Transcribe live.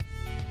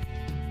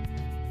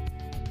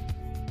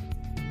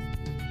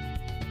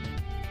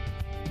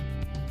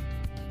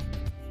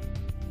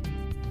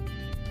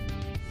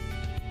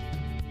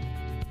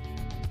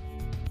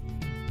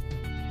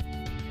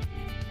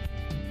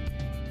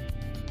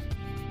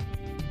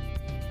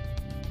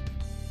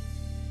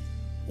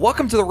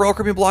Welcome to the Royal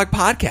Caribbean Blog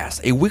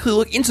Podcast, a weekly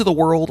look into the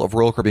world of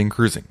Royal Caribbean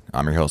cruising.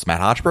 I'm your host,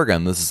 Matt Hochberg,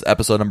 and this is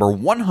episode number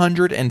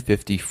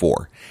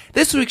 154.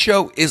 This week's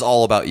show is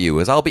all about you,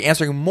 as I'll be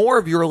answering more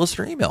of your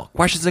listener email.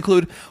 Questions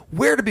include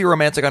where to be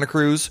romantic on a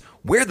cruise,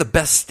 where the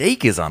best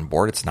steak is on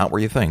board, it's not where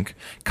you think,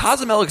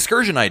 Cozumel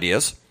excursion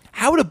ideas,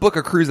 how to book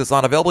a cruise that's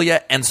not available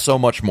yet, and so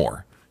much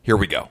more. Here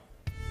we go.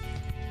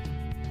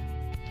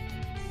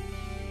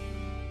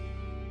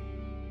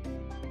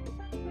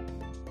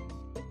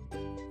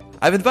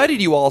 I've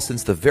invited you all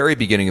since the very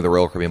beginning of the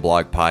Royal Caribbean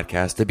Blog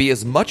Podcast to be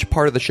as much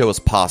part of the show as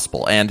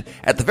possible, and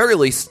at the very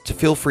least, to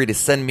feel free to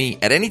send me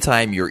at any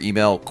time your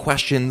email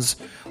questions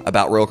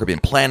about Royal Caribbean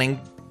planning,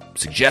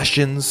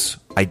 suggestions,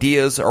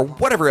 ideas, or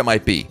whatever it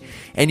might be.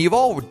 And you've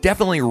all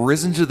definitely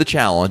risen to the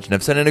challenge and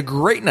have sent in a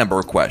great number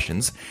of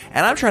questions,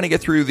 and I'm trying to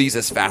get through these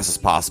as fast as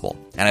possible.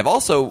 And I've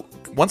also,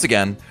 once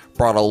again,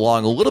 brought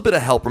along a little bit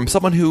of help from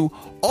someone who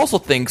also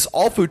thinks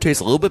all food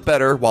tastes a little bit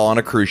better while on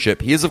a cruise ship.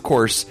 He is, of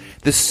course,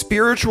 the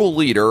spiritual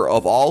leader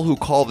of all who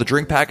call the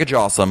drink package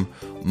awesome,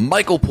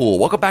 Michael Poole.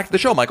 Welcome back to the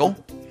show, Michael.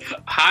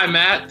 Hi,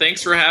 Matt.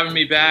 Thanks for having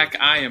me back.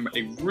 I am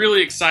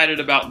really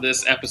excited about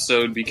this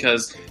episode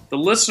because the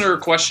listener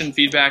question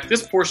feedback,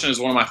 this portion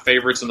is one of my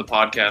favorites in the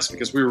podcast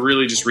because we're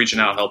really just reaching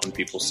out helping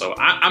people. So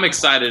I'm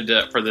excited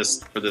for this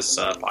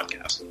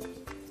podcast.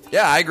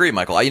 Yeah, I agree,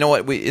 Michael. You know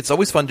what? It's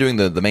always fun doing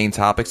the main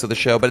topics of the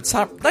show, but it's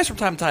nice from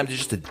time to time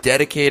to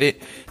dedicate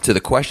it to the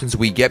questions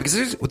we get,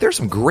 because there's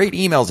some great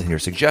emails in here,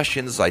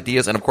 suggestions,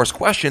 ideas, and of course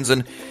questions.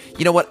 And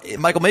you know what,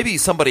 Michael, maybe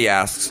somebody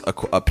asks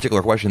a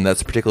particular question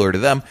that's particular to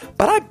them,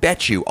 but I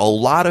bet you a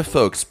lot of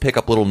folks pick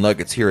up little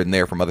nuggets here and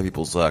there from other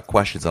people's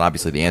questions and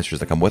obviously the answers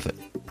that come with it.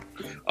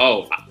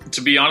 Oh,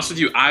 to be honest with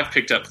you, I've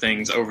picked up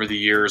things over the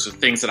years of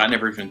things that I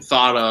never even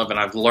thought of, and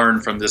I've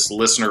learned from this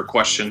listener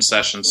question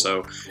session.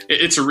 So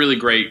it's a really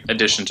great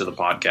addition to the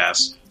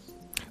podcast.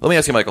 Let me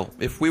ask you, Michael,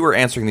 if we were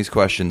answering these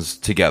questions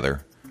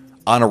together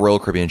on a Royal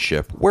Caribbean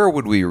ship, where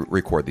would we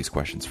record these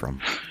questions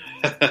from?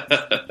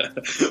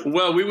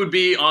 Well, we would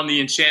be on the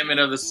Enchantment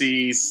of the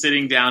Seas,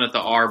 sitting down at the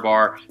R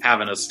Bar,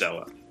 having a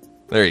Stella.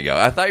 There you go.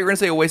 I thought you were going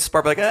to say Oasis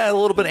Bar, but a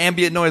little bit of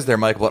ambient noise there,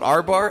 Michael. But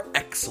R Bar,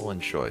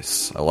 excellent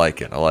choice. I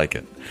like it. All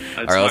right,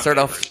 let's start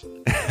off.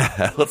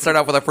 Let's start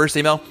off with our first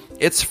email.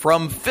 It's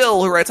from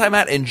Phil, who writes, "Hi,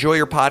 Matt. Enjoy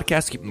your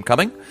podcast. Keep them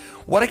coming.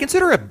 What I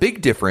consider a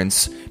big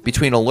difference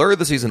between Allure of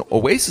the Seas and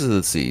Oasis of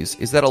the Seas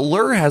is that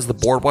Allure has the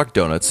Boardwalk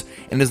Donuts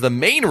and is the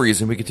main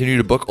reason we continue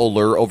to book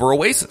Allure over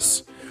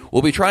Oasis.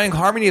 We'll be trying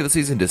Harmony of the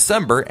Seas in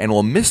December, and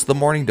we'll miss the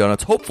morning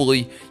donuts.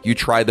 Hopefully, you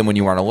tried them when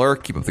you were on Allure.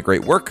 Keep up the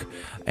great work."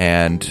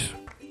 And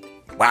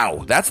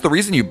wow, that's the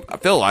reason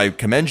Phil, I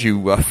commend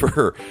you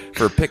for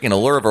picking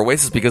Allure over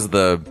Oasis, because of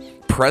the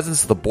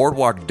presence of the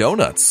Boardwalk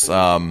Donuts.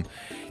 On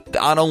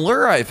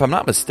Allure, if I'm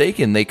not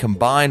mistaken, they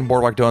combine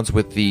Boardwalk Donuts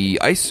with the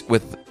ice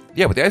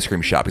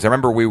cream shop. Because I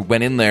remember we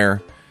went in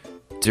there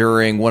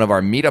during one of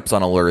our meetups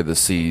on Allure of the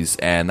Seas,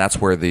 and that's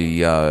where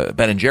the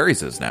Ben and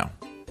Jerry's is now.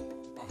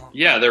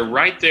 Yeah, they're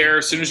right there.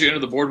 As soon as you enter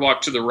the boardwalk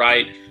to the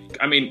right,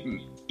 I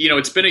mean, you know,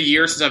 it's been a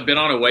year since I've been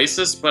on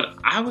Oasis, but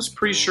I was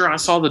pretty sure I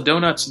saw the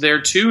donuts there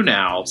too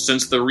now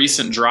since the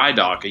recent dry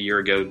dock a year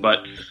ago. But,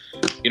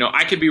 you know,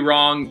 I could be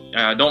wrong.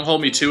 Don't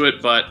hold me to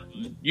it, but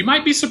you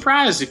might be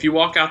surprised if you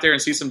walk out there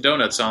and see some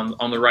donuts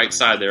on the right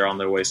side there on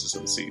the Oasis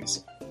of the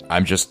Seas.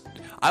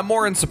 I'm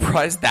more than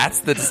surprised that's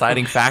the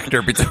deciding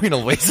factor between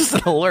Oasis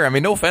and Allure. I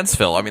mean, no offense,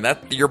 Phil. I mean,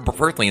 you're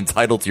perfectly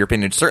entitled to your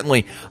opinion.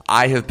 Certainly,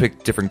 I have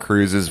picked different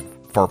cruises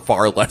for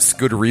far less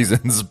good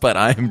reasons, but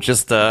I'm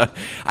just, I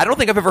don't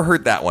think I've ever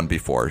heard that one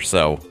before,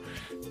 so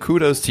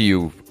kudos to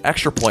you.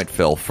 Extra point,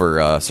 Phil,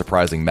 for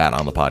surprising Matt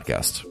on the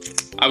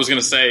podcast. I was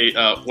going to say,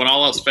 when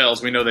all else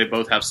fails, we know they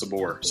both have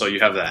Sabor, so you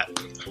have that.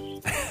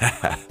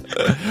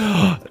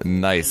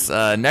 Nice.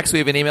 Next, we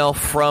have an email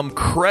from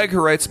Craig,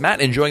 who writes, "Matt,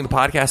 enjoying the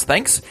podcast.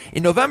 Thanks.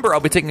 In November, I'll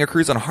be taking a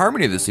cruise on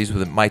Harmony of the Seas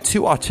with my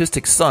two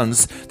autistic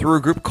sons through a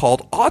group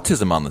called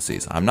Autism on the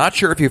Seas. I'm not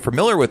sure if you're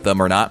familiar with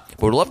them or not,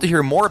 but would love to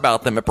hear more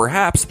about them, and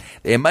perhaps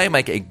they might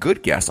make a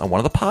good guest on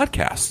one of the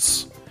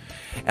podcasts."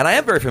 And I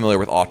am very familiar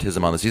with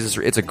Autism on the Seas.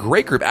 It's a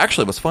great group.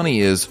 Actually, what's funny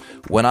is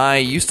when I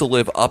used to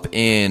live up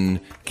in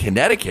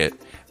Connecticut,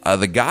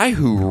 the guy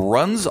who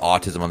runs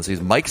Autism on the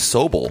Seas, Mike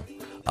Sobel,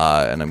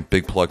 and a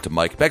big plug to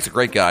Mike. Mike's a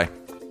great guy,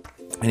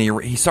 and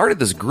he started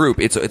this group.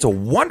 It's a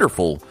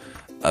wonderful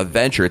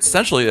venture. It's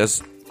essentially,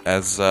 as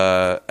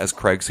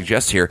Craig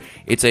suggests here,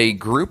 it's a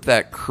group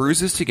that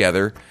cruises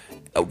together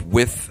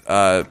with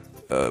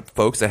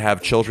folks that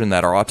have children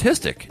that are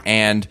autistic.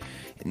 And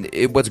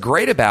what's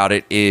great about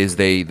it is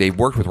they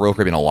worked with Royal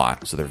Caribbean a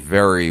lot, so they're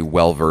very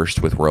well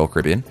versed with Royal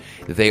Caribbean.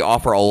 They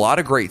offer a lot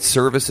of great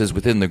services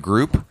within the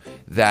group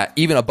that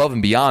even above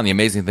and beyond the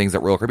amazing things that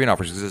Royal Caribbean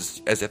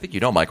offers. As I think you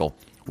know, Michael,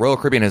 Royal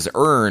Caribbean has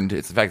earned,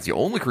 in fact, it's the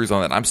only cruise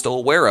on that I'm still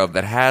aware of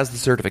that has the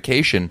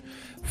certification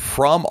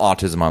from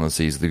Autism on the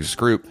Seas, this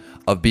group,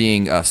 of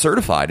being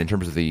certified in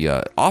terms of the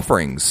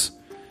offerings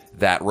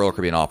that Royal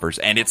Caribbean offers,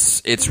 and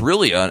it's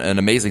really an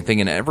amazing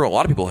thing. And a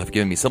lot of people have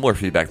given me similar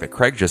feedback that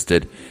Craig just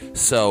did.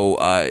 So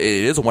it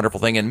is a wonderful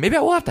thing, and maybe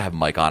I will have to have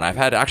Mike on. I've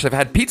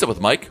had pizza with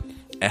Mike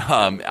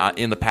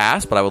in the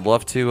past, but I would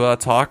love to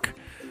talk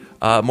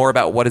more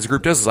about what his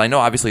group does. I know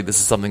obviously this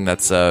is something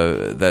that's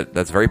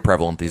very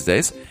prevalent these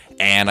days,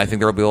 and I think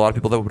there will be a lot of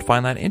people that would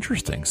find that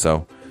interesting.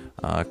 So,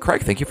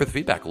 Craig, thank you for the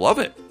feedback. Love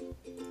it.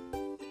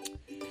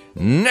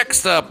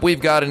 Next up,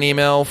 we've got an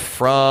email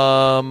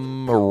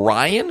from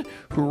Ryan,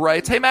 who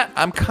writes, "Hey, Matt,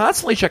 I'm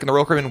constantly checking the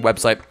Royal Caribbean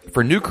website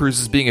for new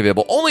cruises being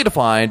available, only to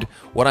find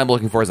what I'm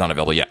looking for is not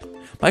available yet.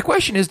 My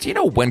question is, do you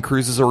know when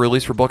cruises are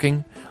released for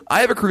booking?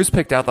 I have a cruise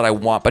picked out that I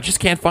want, but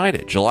just can't find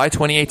it. July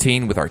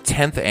 2018 with our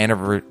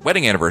 10th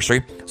wedding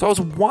anniversary, so I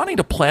was wanting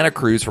to plan a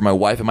cruise for my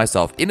wife and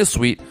myself in a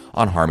suite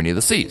on Harmony of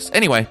the Seas.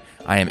 Anyway,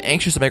 I am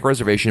anxious to make a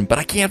reservation, but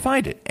I can't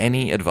find it.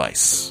 Any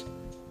advice?"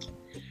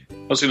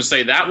 I was going to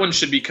say that one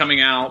should be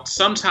coming out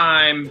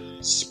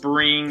sometime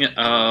spring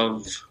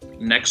of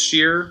next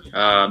year.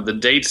 The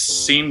dates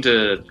seem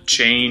to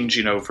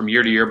change, from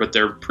year to year, but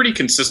they're pretty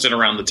consistent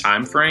around the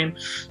time frame.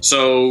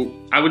 So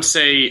I would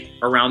say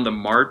around the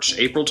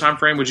March-April time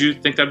frame. Would you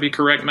think that'd be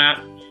correct,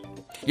 Matt?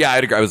 Yeah,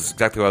 I'd agree. That was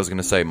exactly what I was going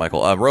to say,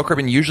 Michael. Royal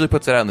Caribbean usually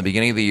puts it out in the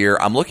beginning of the year.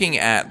 I'm looking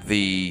at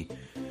trying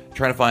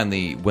to find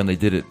when they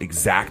did it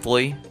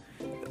exactly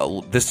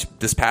this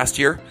past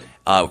year.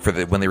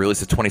 When they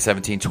released it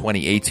 2017,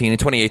 2018. And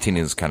 2018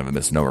 is kind of a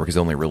misnomer because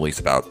they only released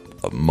about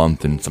a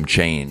month and some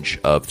change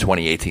of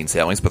 2018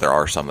 sailings, but there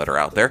are some that are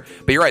out there.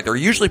 But you're right, they're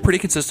usually pretty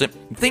consistent.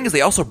 The thing is, they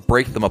also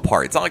break them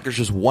apart. It's not like there's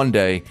just one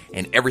day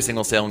and every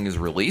single sailing is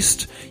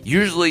released.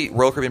 Usually,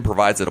 Royal Caribbean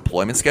provides a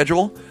deployment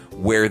schedule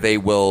where they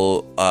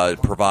will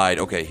provide,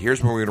 okay,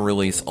 here's where we're going to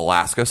release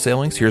Alaska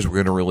sailings, here's where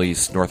we're going to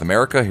release North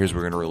America, here's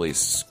where we're going to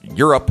release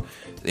Europe,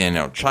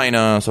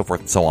 China, so forth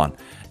and so on.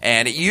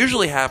 And it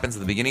usually happens at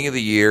the beginning of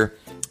the year.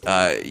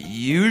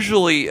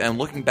 Usually, and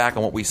looking back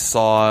on what we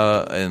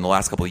saw in the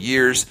last couple of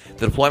years,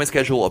 the deployment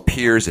schedule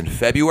appears in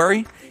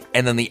February,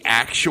 and then the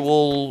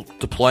actual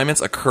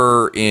deployments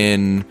occur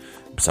in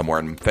somewhere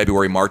in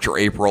February, March, or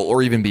April,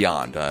 or even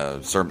beyond.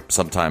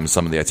 Sometimes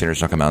some of the itineraries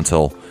don't come out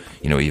until,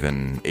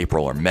 even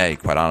April or May,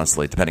 quite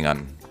honestly, depending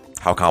on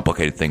how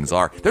complicated things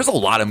are. There's a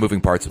lot of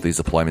moving parts with these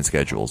deployment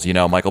schedules,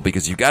 Michael,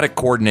 because you got to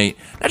coordinate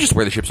not just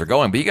where the ships are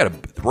going,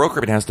 but Royal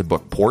Caribbean has to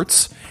book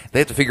ports. They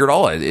have to figure it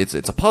all out. It's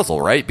a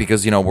puzzle, right?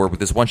 Because, where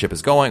this one ship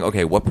is going,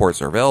 okay, what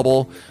ports are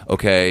available?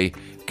 Okay,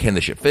 can the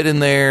ship fit in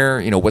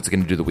there? What's it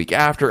going to do the week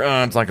after?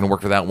 It's not going to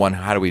work for that one.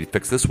 How do we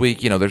fix this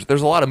week?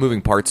 There's a lot of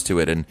moving parts to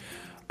it, and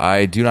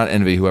I do not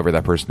envy whoever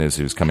that person is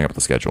who's coming up with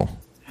the schedule.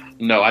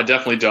 No, I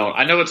definitely don't.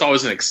 I know it's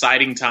always an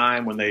exciting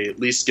time when they at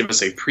least give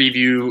us a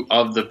preview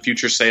of the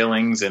future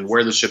sailings and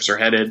where the ships are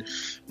headed,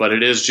 but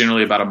it is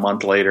generally about a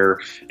month later.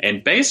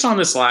 And based on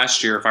this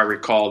last year, if I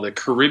recall, the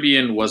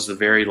Caribbean was the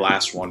very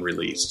last one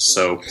released.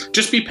 So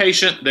just be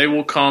patient. They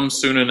will come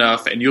soon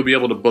enough, and you'll be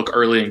able to book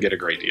early and get a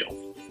great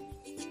deal.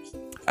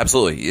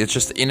 Absolutely. It's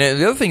just,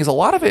 the other thing is a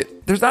lot of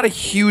it, there's not a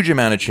huge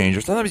amount of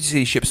change. Sometimes you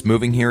see ships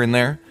moving here and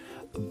there,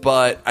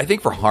 but I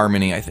think for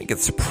Harmony, I think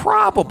it's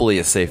probably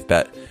a safe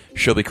bet.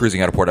 She'll be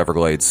cruising out of Port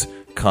Everglades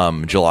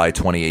come July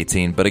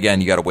 2018. But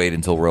again, you got to wait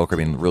until Royal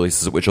Caribbean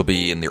releases it, which will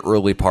be in the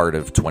early part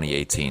of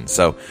 2018.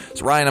 So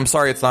Ryan, I'm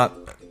sorry it's not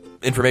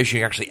information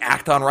you can actually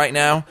act on right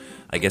now.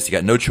 I guess you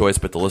got no choice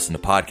but to listen to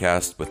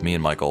podcasts with me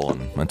and Michael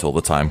until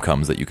the time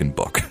comes that you can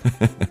book.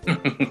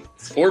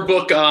 Or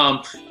book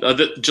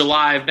the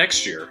July of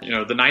next year,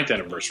 the 9th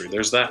anniversary.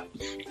 There's that.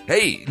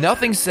 Hey,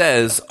 nothing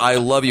says I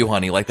love you,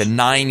 honey, like the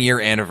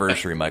 9-year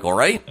anniversary, Michael,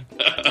 right?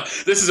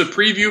 This is a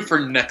preview for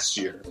next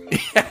year.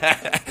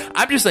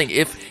 I'm just saying,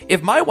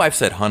 if my wife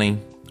said, honey,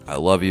 I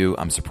love you,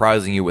 I'm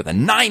surprising you with a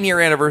 9-year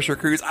anniversary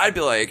cruise, I'd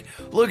be like,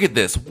 look at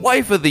this,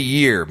 wife of the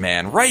year,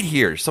 man, right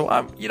here. So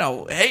I'm,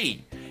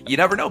 hey, you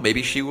never know.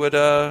 Maybe she would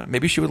love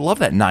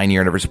that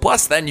 9-year anniversary.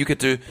 Plus, then you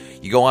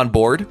go on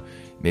board.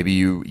 Maybe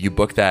you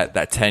book that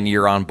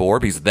 10-year on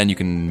board, because then you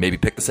can maybe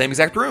pick the same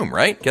exact room,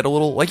 right? Get a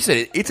little, like you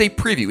said, it's a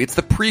preview. It's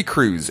the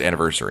pre-cruise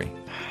anniversary.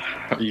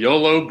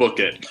 YOLO book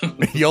it.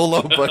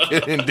 YOLO book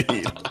it,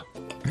 indeed.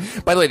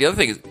 By the way, the other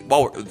thing is,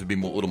 to be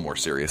a little more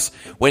serious,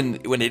 when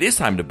it is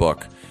time to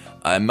book,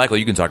 Michael,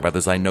 you can talk about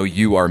this. I know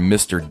you are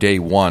Mr. Day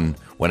One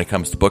when it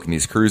comes to booking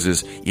these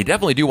cruises. You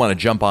definitely do want to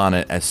jump on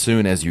it as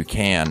soon as you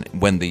can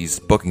when these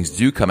bookings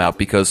do come out,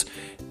 because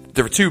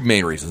there are two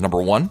main reasons.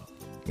 Number one,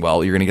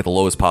 well, you're going to get the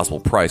lowest possible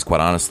price,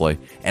 quite honestly.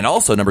 And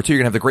also, number two, you're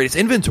going to have the greatest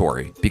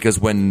inventory, because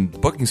when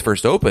bookings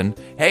first open,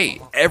 hey,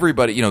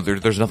 everybody,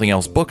 there's nothing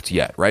else booked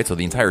yet, right? So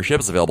the entire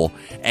ship is available.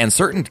 And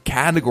certain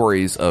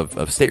categories of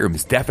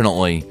staterooms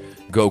definitely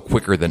go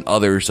quicker than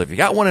others. So if you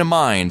got one in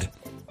mind,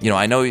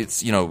 I know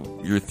it's,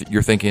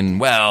 you're thinking,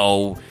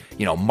 well,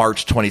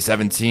 March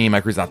 2017, my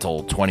cruise not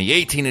till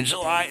 2018 in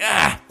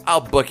July.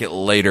 I'll book it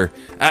later.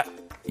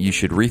 You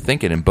should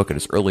rethink it and book it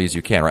as early as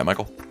you can, right,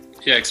 Michael?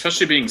 Yeah,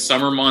 especially being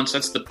summer months,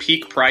 that's the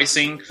peak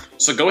pricing.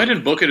 So go ahead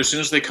and book it as soon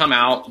as they come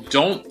out.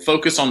 Don't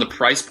focus on the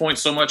price point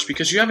so much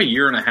because you have a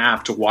year and a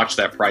half to watch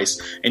that price,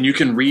 and you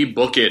can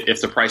rebook it if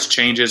the price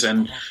changes.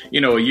 And,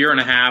 you know, a year and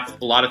a half,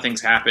 a lot of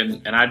things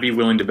happen, and I'd be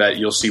willing to bet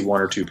you'll see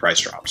 1 or 2 price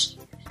drops.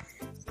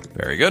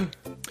 Very good.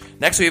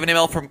 Next, we have an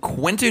email from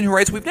Quentin who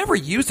writes, we've never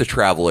used a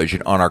travel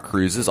agent on our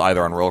cruises,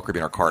 either on Royal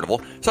Caribbean or Carnival.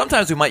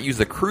 Sometimes we might use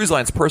the cruise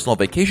line's personal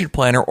vacation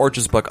planner or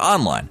just book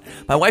online.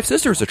 My wife's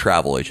sister is a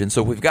travel agent,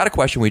 so if we've got a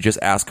question, we just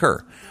ask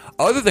her.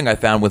 Other thing I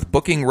found with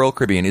booking Royal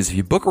Caribbean is if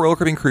you book a Royal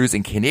Caribbean cruise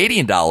in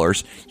Canadian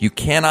dollars, you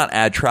cannot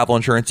add travel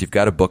insurance. You've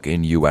got to book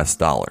in U.S.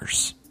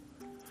 dollars.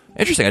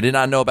 Interesting. I did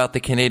not know about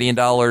the Canadian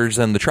dollars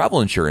and the travel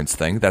insurance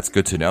thing. That's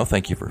good to know.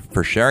 Thank you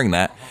for sharing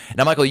that.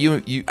 Now, Michael,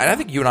 I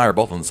think you and I are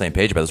both on the same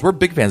page about this. We're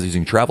big fans of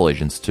using travel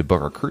agents to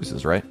book our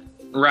cruises, right?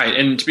 Right.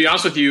 And to be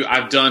honest with you,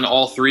 I've done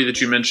all 3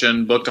 that you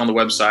mentioned, booked on the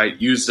website,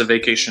 used a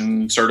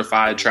vacation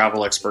certified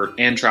travel expert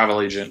and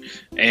travel agent.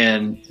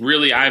 And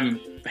really, I'm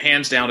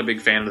hands down a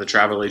big fan of the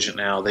travel agent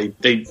now.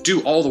 They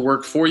do all the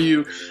work for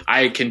you.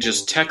 I can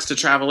just text a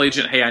travel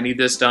agent, hey, I need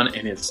this done,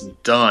 and it's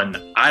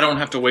done. I don't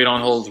have to wait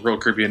on hold with Royal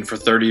Caribbean for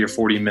 30 or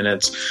 40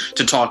 minutes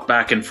to talk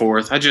back and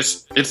forth.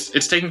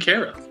 It's taken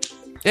care of.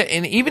 Yeah,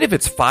 and even if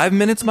it's 5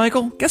 minutes,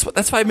 Michael, guess what?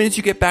 That's 5 minutes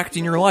you get back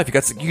in your life.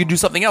 You can do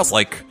something else,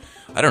 like,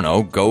 I don't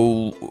know,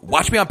 go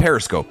watch me on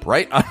Periscope,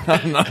 right?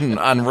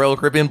 on Royal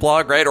Caribbean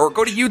blog, right? Or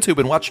go to YouTube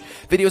and watch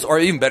videos, or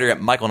even better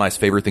yet, Michael and I's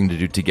favorite thing to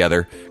do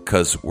together,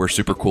 because we're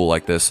super cool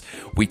like this.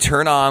 We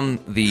turn on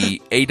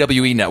the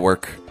AWE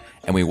network,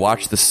 and we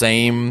watch the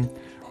same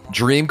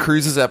Dream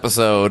Cruises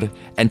episode,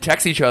 and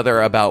text each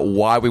other about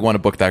why we want to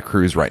book that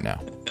cruise right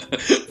now.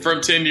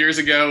 From 10 years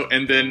ago,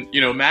 and then, you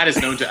know, Matt is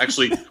known to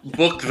actually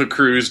book the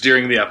cruise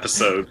during the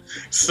episode.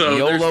 So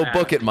YOLO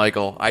book it,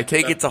 Michael. I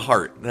take it to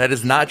heart. That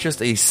is not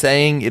just a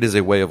saying, it is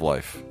a way of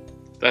life.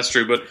 That's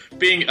true, but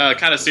being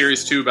kind of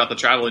serious, too, about the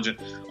travel agent,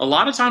 a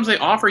lot of times they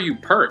offer you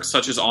perks,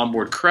 such as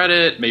onboard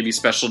credit, maybe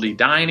specialty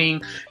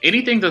dining.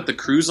 Anything that the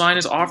cruise line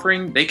is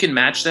offering, they can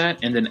match that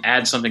and then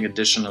add something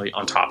additionally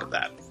on top of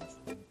that.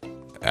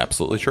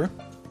 Absolutely true.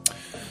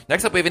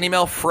 Next up, we have an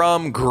email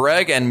from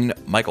Greg and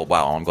Michael.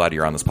 Wow, I'm glad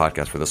you're on this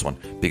podcast for this one,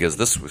 because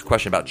this was a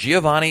question about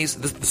Giovanni's.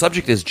 The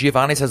subject is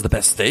Giovanni's has the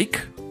best steak.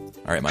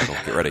 All right, Michael,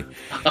 get ready.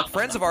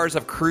 Friends of ours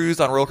have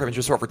cruised on Royal Caribbean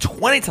Resort for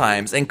 20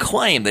 times and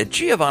claim that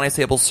Giovanni's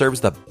table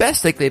serves the best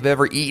steak they've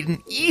ever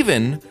eaten,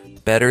 even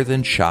better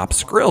than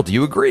Chops Grill. Do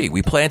you agree?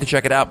 We plan to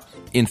check it out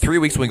in 3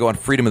 weeks when we go on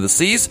Freedom of the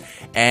Seas.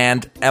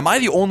 And am I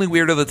the only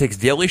weirdo that takes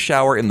daily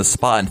shower in the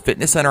spa and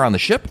fitness center on the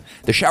ship?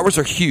 The showers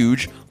are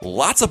huge,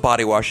 lots of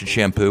body wash and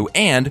shampoo,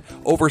 and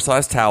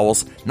oversized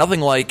towels. Nothing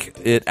like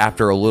it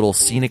after a little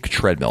scenic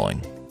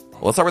treadmilling.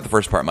 Well, let's start with the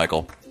first part,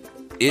 Michael.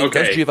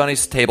 Does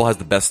Giovanni's table has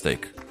the best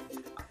steak?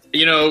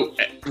 You know,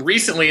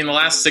 recently in the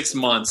last 6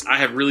 months, I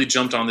have really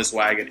jumped on this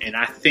wagon, and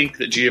I think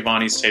that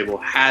Giovanni's table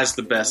has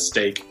the best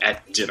steak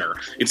at dinner.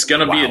 It's going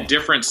to be a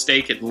different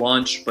steak at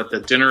lunch, but the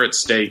dinner at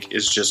steak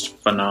is just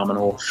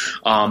phenomenal.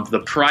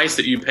 The price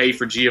that you pay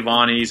for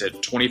Giovanni's at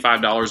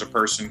 $25 a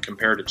person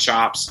compared to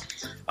Chops,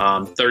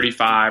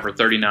 $35 or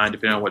 $39,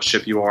 depending on what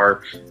ship you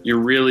are, you're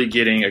really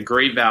getting a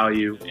great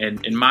value,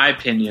 and in my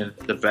opinion,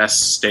 the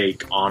best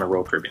steak on a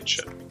Royal Caribbean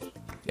ship.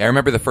 I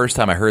remember the first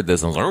time I heard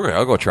this, I was like, okay,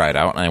 I'll go try it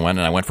out.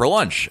 And I went for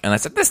lunch. And I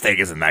said, this steak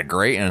isn't that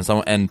great.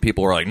 And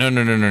people were like, no,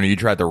 you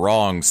tried the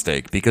wrong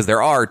steak. Because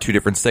there are 2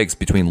 different steaks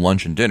between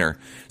lunch and dinner.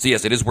 So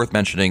yes, it is worth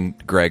mentioning,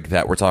 Greg,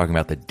 that we're talking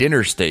about the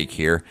dinner steak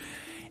here.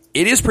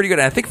 It is pretty good.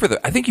 And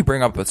I think you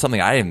bring up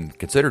something I hadn't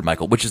considered,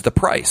 Michael, which is the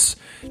price.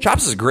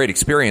 Chops is a great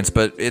experience,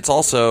 but it's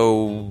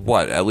also,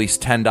 at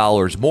least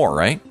 $10 more,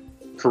 right?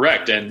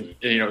 Correct. And,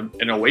 you know,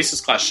 in Oasis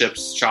class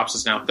ships, Chops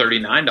is now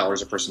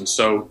 $39 a person.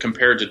 So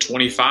compared to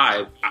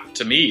 $25,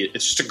 to me,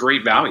 it's just a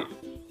great value.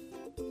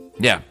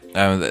 Yeah,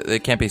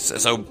 it can't be.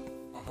 So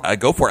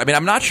go for it. I mean,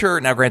 I'm not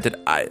sure. Now, granted,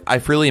 I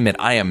freely admit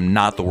I am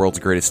not the world's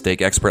greatest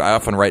steak expert. I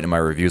often write in my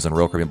reviews on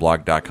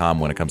RoyalCaribbeanBlog.com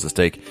when it comes to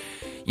steak.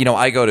 You know,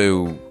 I go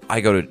to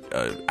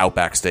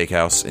Outback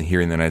Steakhouse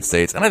here in the United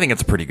States, and I think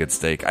it's a pretty good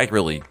steak.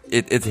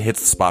 It hits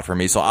the spot for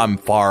me. So I'm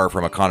far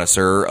from a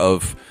connoisseur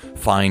of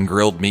fine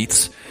grilled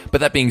meats. But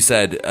that being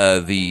said,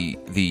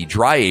 the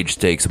dry aged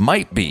steaks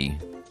might be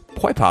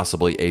quite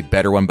possibly a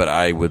better one, but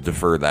I would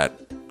defer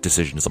that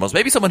decision to someone else.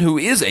 Maybe someone who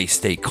is a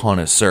steak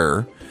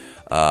connoisseur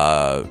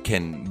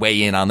can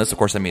weigh in on this. Of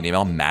course, send me an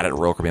email,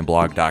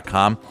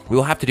 matt@RoyalCaribbeanBlog.com. We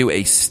will have to do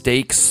a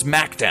steak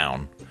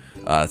smackdown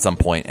at some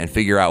point and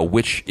figure out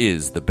which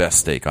is the best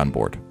steak on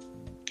board.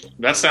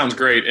 That sounds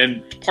great.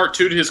 And part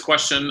 2 to his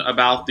question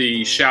about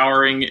the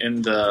showering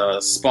in the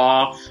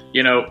spa,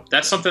 you know,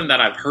 that's something that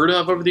I've heard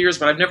of over the years,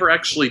 but I've never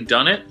actually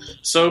done it.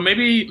 So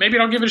maybe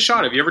I'll give it a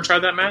shot. Have you ever tried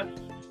that, Matt?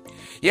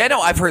 Yeah, no,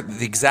 I've heard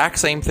the exact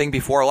same thing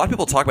before. A lot of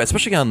people talk about it,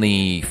 especially on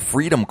the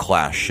Freedom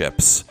class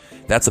ships.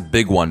 That's a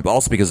big one, but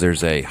also because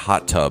there's a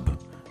hot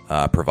tub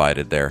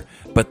provided there.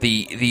 But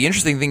the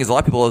interesting thing is a lot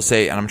of people will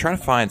say, and I'm trying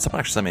to find, someone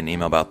actually sent me an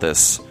email about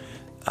this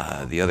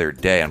the other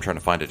day. I'm trying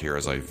to find it here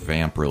as I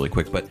vamp really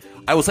quick, but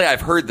I will say I've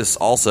heard this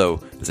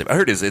also. I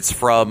heard it's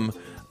from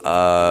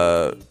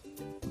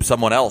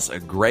someone else,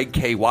 Greg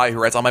KY, who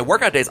writes, on my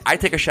workout days, I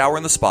take a shower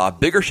in the spa,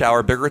 bigger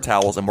shower, bigger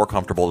towels, and more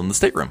comfortable than the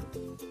stateroom.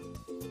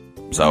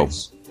 So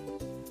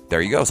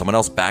there you go. Someone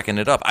else backing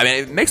it up. I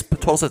mean, it makes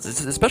total sense.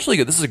 It's especially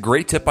good. This is a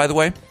great tip, by the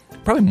way.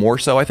 Probably more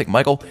so, I think,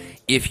 Michael,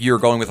 if you're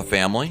going with a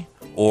family,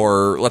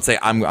 or let's say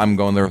I'm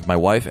going there with my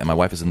wife, and my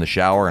wife is in the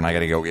shower, and I got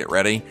to go get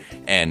ready.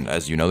 And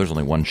as you know, there's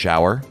only one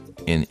shower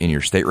in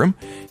your stateroom.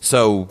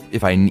 So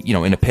if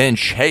in a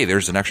pinch, hey,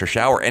 there's an extra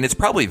shower, and it's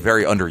probably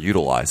very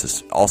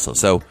underutilized also.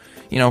 So,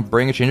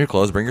 bring a change of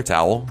clothes, bring your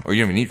towel, or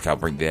you don't even need a towel.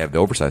 They have the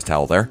oversized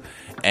towel there,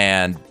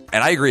 and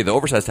I agree, the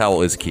oversized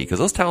towel is key because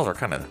those towels are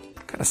kind of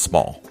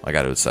small, I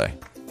got to say.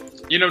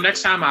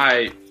 Next time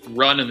I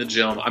run in the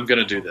gym, I'm going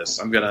to do this.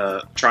 I'm going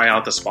to try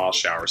out the spa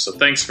shower. So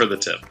thanks for the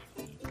tip.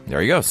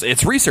 There you go.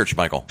 It's research,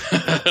 Michael.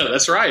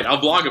 That's right. I'll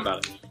blog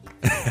about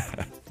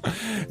it.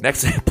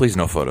 Next, please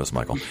no photos,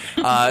 Michael.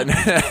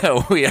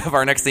 We have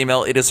our next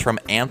email. It is from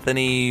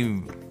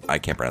Anthony. I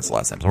can't pronounce the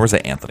last name, so we're going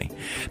to say Anthony.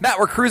 Matt,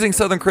 we're cruising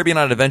Southern Caribbean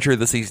on an adventure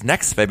this season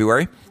next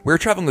February. We're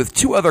traveling with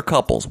 2 other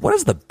couples. What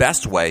is the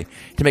best way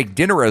to make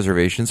dinner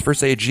reservations for,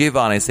 say, a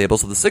Giovanni's table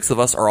so the 6 of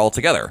us are all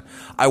together?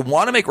 I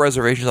want to make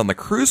reservations on the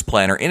cruise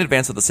planner in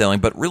advance of the sailing,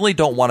 but really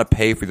don't want to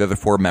pay for the other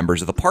 4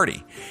 members of the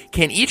party.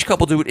 Can each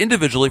couple do it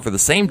individually for the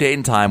same date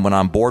and time when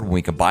on board when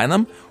we combine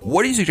them?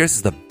 What do you suggest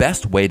is the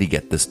best way to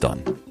get this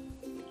done?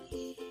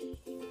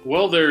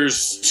 Well,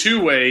 there's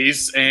 2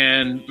 ways,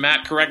 and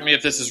Matt, correct me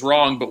if this is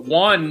wrong, but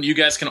one, you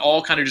guys can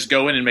all kind of just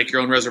go in and make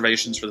your own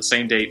reservations for the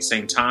same date,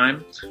 same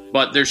time.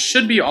 But there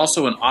should be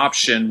also an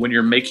option when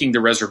you're making the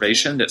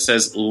reservation that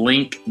says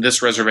link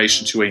this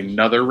reservation to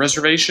another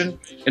reservation.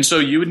 And so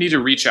you would need to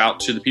reach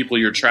out to the people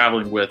you're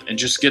traveling with and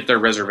just get their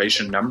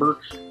reservation number.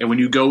 And when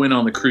you go in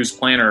on the cruise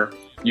planner,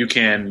 you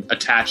can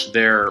attach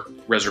their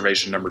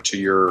reservation number to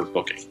your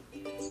booking.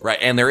 Right,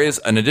 and there is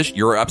an addition.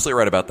 You're absolutely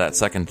right about that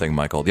second thing,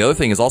 Michael. The other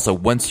thing is also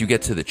once you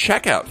get to the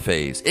checkout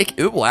phase,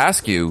 it will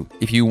ask you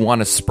if you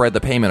want to spread the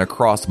payment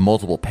across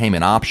multiple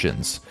payment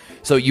options.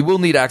 So you will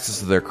need access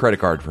to their credit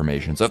card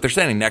information. So if they're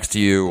standing next to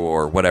you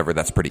or whatever,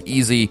 that's pretty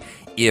easy.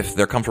 If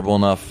they're comfortable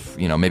enough,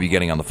 maybe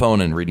getting on the phone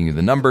and reading you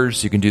the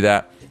numbers, you can do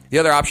that. The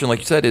other option, like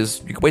you said,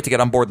 is you can wait to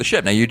get on board the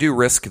ship. Now, you do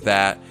risk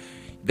that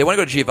they want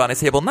to go to Giovanni's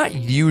table. Not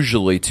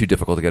usually too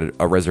difficult to get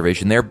a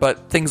reservation there,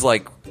 but things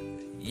like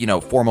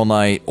formal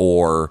night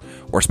or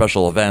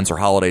special events or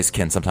holidays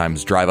can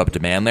sometimes drive up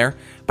demand there.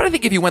 But I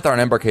think if you went there on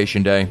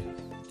embarkation day,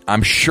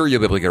 I'm sure you'll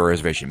be able to get a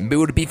reservation.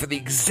 Would it be for the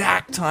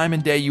exact time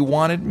and day you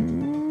wanted?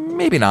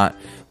 Maybe not.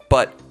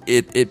 But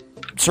it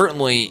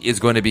certainly is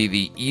going to be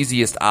the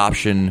easiest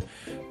option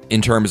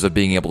in terms of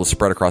being able to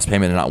spread across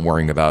payment and not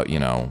worrying about,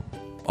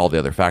 all the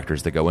other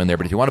factors that go in there.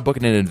 But if you want to book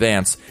it in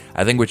advance,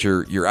 I think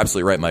you're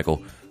absolutely right,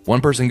 Michael.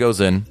 One person goes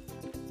in,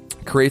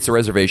 creates a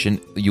reservation.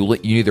 You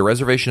need the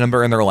reservation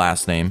number and their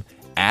last name,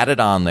 add it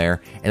on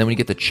there, and then when you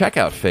get the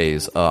checkout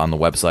phase on the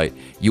website,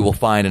 you will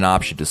find an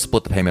option to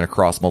split the payment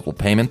across multiple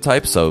payment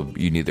types, so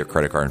you need their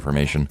credit card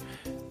information,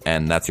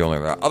 and that's the only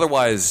way.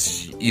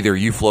 Otherwise, either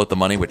you float the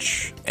money,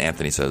 which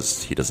Anthony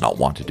says he does not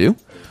want to do,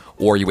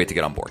 or you wait to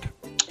get on board.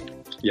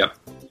 Yep.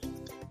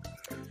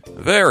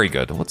 Very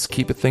good. Let's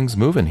keep things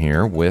moving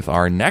here with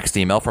our next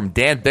email from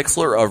Dan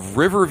Bixler of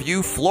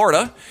Riverview,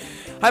 Florida.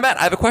 Hi, Matt.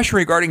 I have a question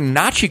regarding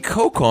Nachi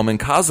Kokom in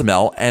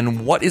Cozumel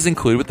and what is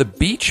included with the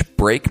beach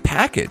break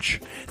package.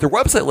 Their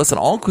website lists an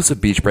all-inclusive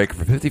beach break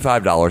for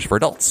 $55 for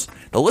adults.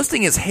 The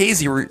listing is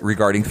hazy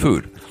regarding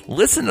food.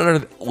 Listed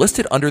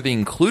under the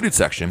included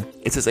section,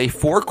 it says a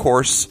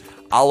 4-course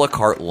a la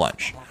carte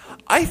lunch.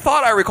 I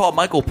thought I recalled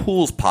Michael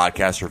Poole's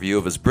podcast review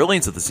of his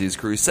Brilliance of the Seas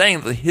Cruise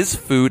saying that his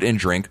food and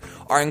drink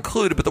are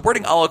included, but the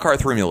wording a la carte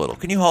threw me a little.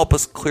 Can you help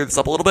us clear this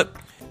up a little bit?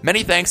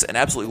 Many thanks and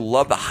absolutely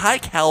love the high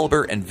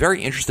caliber and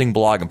very interesting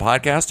blog and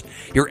podcast.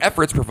 Your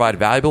efforts provide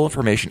valuable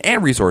information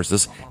and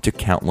resources to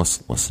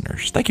countless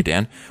listeners. Thank you,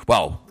 Dan.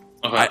 Well,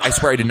 I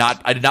swear I did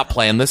not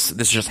plan this.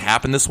 This just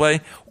happened this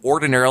way.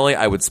 Ordinarily,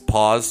 I would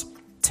pause,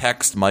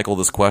 text Michael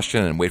this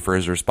question and wait for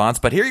his response.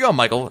 But here you go,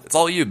 Michael. It's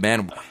all you,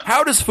 man.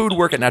 How does food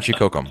work at Nachi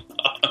Kokom?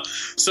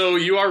 So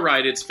you are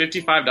right. It's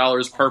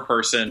 $55 per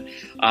person.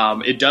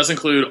 It does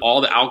include all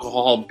the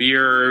alcohol,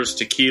 beers,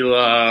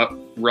 tequila,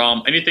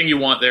 rum, anything you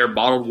want there,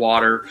 bottled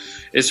water.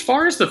 As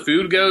far as the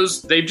food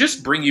goes, they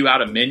just bring you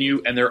out a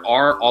menu, and there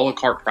are a la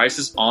carte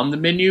prices on the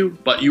menu,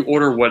 but you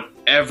order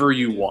whatever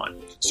you want.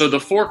 So the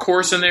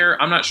 4-course in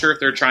there, I'm not sure if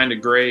they're trying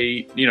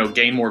to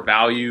gain more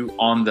value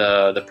on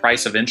the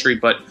price of entry,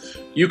 but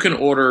you can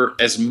order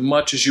as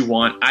much as you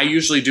want. I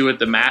usually do it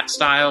the Matt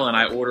style, and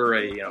I order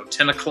a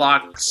 10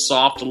 o'clock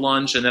soft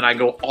lunch, and then I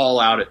go all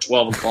out at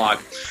 12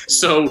 o'clock.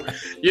 So,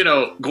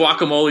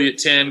 guacamole at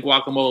 10,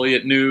 guacamole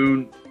at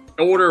noon.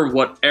 Order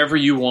whatever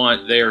you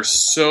want. They are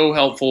so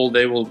helpful.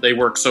 They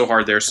work so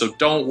hard there. So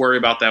don't worry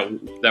about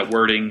that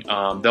wording.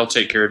 They'll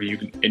take care of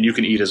you, and you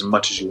can eat as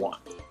much as you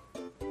want.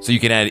 So you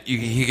can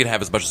he can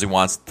have as much as he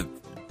wants.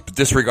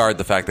 Disregard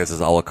the fact that it's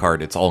a la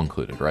carte. It's all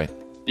included, right?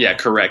 Yeah,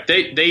 correct.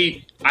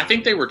 I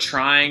think they were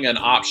trying an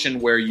option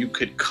where you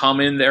could come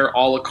in there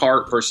a la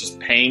carte versus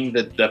paying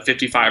the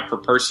 $55 per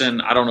person.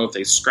 I don't know if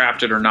they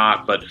scrapped it or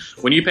not, but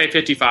when you pay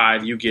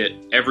 $55, you get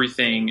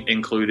everything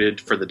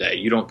included for the day.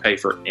 You don't pay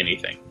for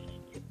anything.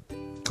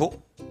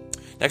 Cool.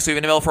 Next, we have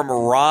an email from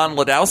Ron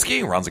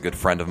Ladowski. Ron's a good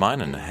friend of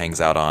mine and hangs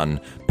out on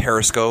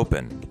Periscope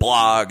and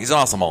blog. He's an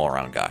awesome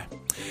all-around guy.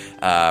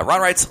 Ron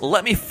writes,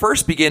 let me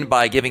first begin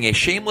by giving a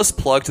shameless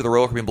plug to the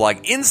Royal Caribbean Blog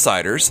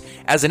Insiders.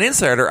 As an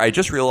insider, I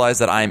just realized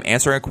that I am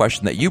answering a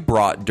question that you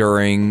brought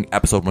during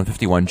episode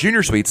 151,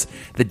 Junior Suites,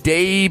 the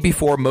day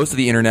before most of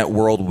the internet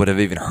world would have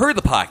even heard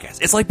the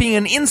podcast. It's like being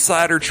an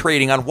insider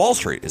trading on Wall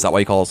Street. Is that why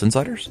you call us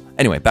insiders?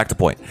 Anyway, back to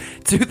point.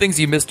 2 things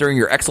you missed during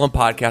your excellent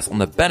podcast on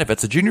the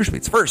benefits of Junior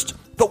Suites. First,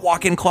 the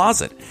walk-in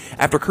closet.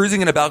 After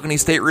cruising in a balcony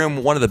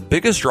stateroom, one of the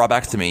biggest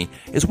drawbacks to me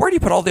is where do you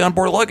put all the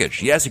onboard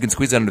luggage? Yes, you can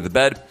squeeze it under the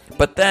bed,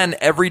 but then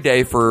every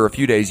day for a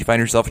few days, you find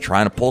yourself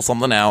trying to pull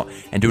something out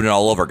and doing it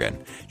all over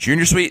again.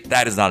 Junior Suite,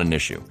 that is not an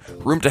issue.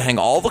 Room to hang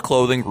all the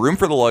clothing, room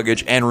for the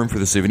luggage, and room for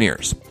the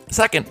souvenirs.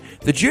 Second,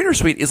 the Junior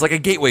Suite is like a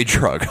gateway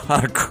drug.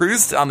 On a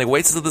cruise on the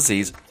Oasis of the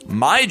Seas,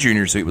 my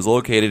Junior Suite was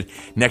located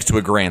next to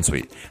a Grand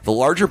Suite. The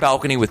larger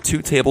balcony with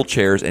 2 table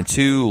chairs and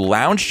 2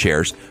 lounge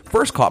chairs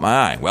first caught my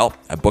eye. Well,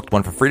 I booked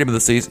one for Freedom of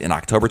the Seas in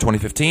October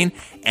 2015,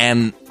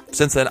 and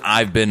since then,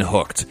 I've been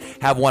hooked.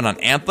 Have one on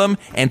Anthem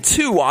and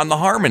 2 on the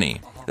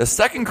Harmony. The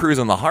second cruise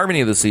on the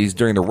Harmony of the Seas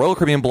during the Royal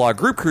Caribbean Blog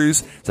Group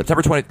Cruise,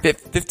 September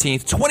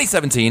 15th,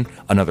 2017.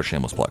 Another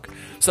shameless plug.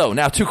 So,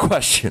 now 2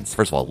 questions.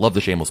 First of all, love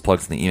the shameless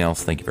plugs in the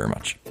emails. Thank you very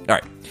much. All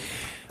right.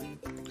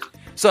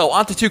 So,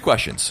 on to 2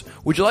 questions.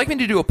 Would you like me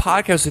to do a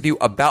podcast with you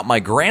about my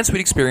Grand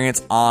Suite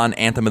experience on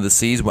Anthem of the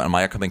Seas on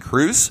my upcoming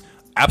cruise?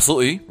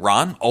 Absolutely,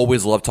 Ron.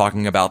 Always love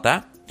talking about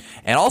that.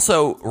 And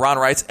also, Ron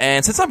writes,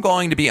 and since I'm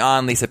going to be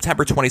on the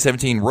September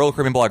 2017 Royal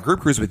Caribbean Blog Group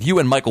Cruise with you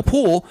and Michael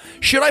Poole,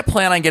 should I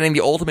plan on getting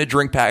the ultimate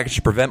drink package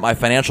to prevent my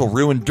financial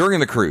ruin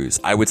during the cruise?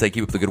 I would say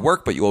keep up the good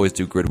work, but you always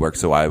do good work,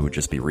 so I would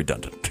just be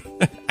redundant.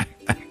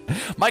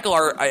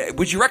 Michael,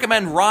 would you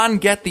recommend Ron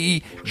get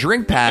the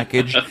drink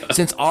package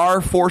since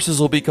our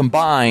forces will be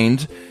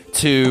combined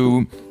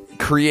to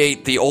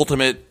create the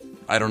ultimate,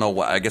 I don't know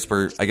what, I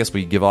guess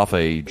we give off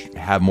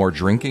have more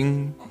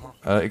drinking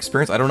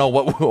experience. I don't know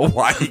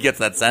why he gets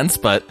that sense,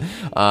 but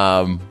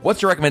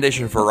what's your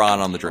recommendation for Ron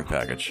on the drink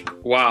package?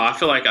 Wow, I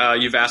feel like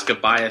you've asked a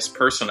biased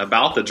person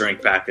about the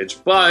drink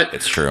package, but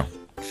it's true.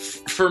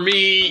 For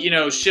me,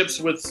 ships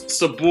with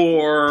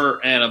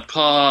sabor and a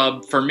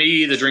pub, for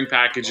me, the drink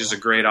package is a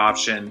great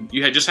option.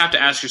 You just have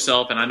to ask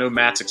yourself, and I know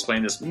Matt's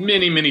explained this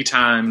many, many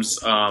times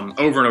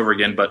over and over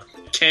again, but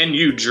can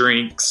you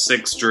drink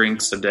 6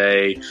 drinks a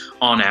day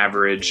on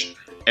average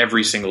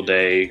every single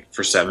day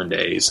for 7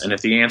 days? And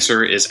if the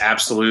answer is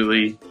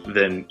absolutely,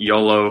 then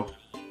YOLO,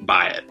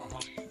 buy it.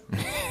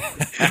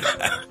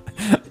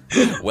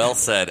 Well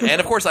said.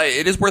 And of course,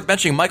 it is worth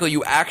mentioning, Michael,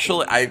 you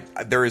actually,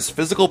 there is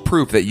physical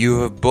proof that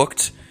you have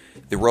booked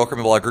the Royal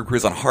Caribbean Blog Group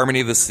Cruise on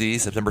Harmony of the Sea,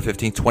 September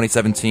 15th,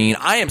 2017.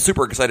 I am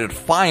super excited to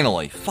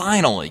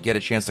finally get a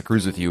chance to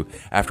cruise with you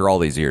after all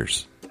these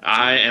years.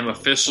 I am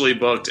officially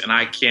booked, and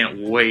I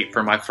can't wait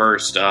for my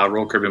first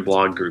Royal Caribbean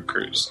Blog Group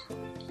Cruise.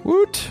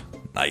 Woot.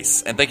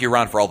 Nice. And thank you,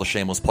 Ron, for all the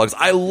shameless plugs.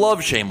 I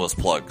love shameless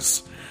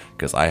plugs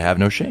because I have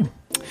no shame.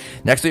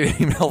 Next, we have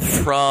an email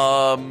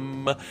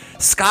from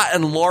Scott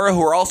and Laura,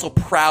 who are also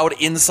proud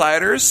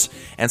insiders.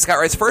 And Scott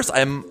writes, first,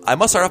 I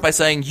must start off by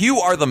saying you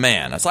are the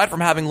man. Aside from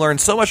having learned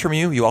so much from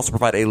you, you also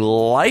provide a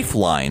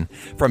lifeline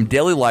from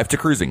daily life to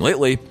cruising.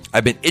 Lately,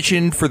 I've been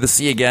itching for the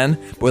sea again,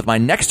 but with my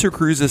next 2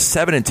 cruises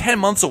 7 and 10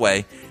 months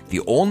away,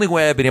 the only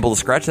way I've been able to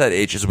scratch that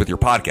itch is with your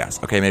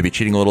podcast. Okay, maybe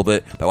cheating a little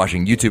bit by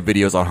watching YouTube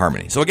videos on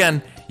Harmony. So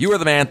again, you are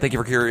the man. Thank you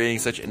for creating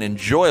such an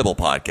enjoyable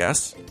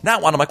podcast.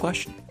 Now, on to my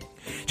question.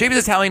 Jamie's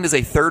Italian is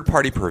a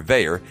third-party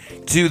purveyor.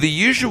 Do the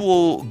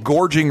usual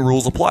gorging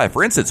rules apply?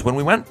 For instance, when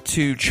we went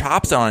to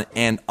Chops on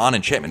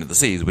Enchantment of the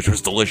Seas, which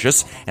was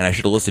delicious, and I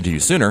should have listened to you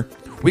sooner,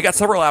 we got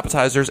several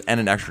appetizers and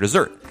an extra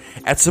dessert.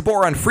 At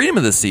Sabor on Freedom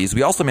of the Seas,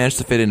 we also managed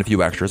to fit in a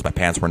few extras. My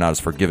pants were not as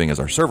forgiving as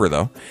our server,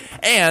 though.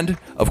 And,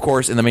 of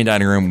course, in the main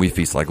dining room, we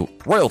feast like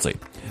royalty.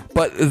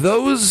 But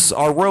those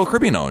are Royal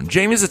Caribbean owned.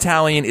 Jamie's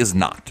Italian is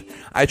not.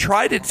 I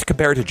tried to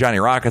compare it to Johnny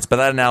Rockets, but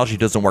that analogy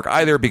doesn't work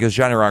either because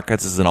Johnny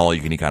Rockets is an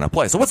all-you-can-eat kind of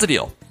place. So what's the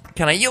deal?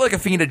 Can I eat like a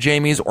fiend at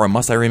Jamie's, or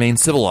must I remain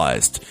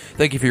civilized?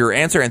 Thank you for your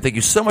answer, and thank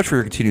you so much for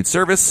your continued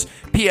service.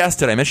 P.S.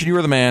 Did I mention you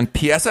were the man?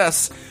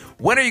 P.S.S.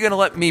 When are you going to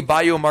let me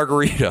buy you a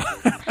margarita?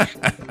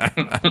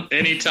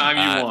 Anytime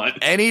you want.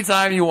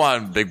 Anytime you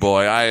want, big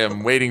boy. I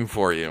am waiting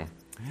for you.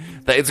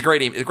 It's a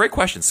great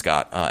question,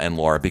 Scott and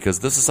Laura, because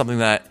this is something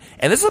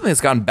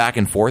that's gone back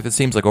and forth, it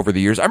seems like, over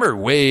the years. I remember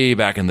way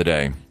back in the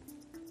day,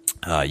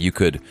 you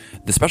could,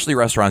 especially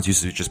restaurants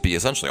used to just be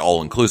essentially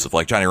all-inclusive,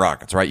 like Johnny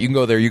Rockets, right? You can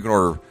go there, you can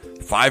order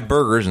 5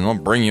 burgers, and they'll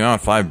bring you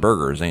out 5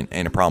 burgers. Ain't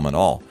a problem at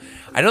all.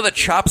 I know that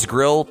Chops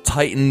Grill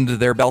tightened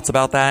their belts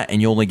about that,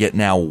 and you only get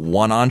now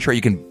 1 entree.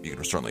 You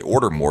can certainly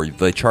order more.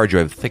 They charge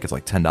you, I think it's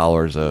like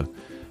 $10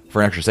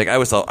 for an extra steak.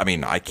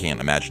 I can't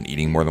imagine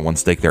eating more than 1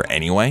 steak there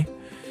anyway.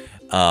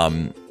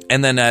 And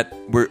then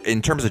we're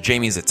in terms of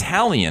Jamie's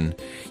Italian,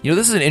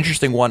 this is an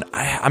interesting one.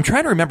 I'm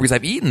trying to remember because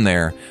I've eaten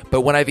there,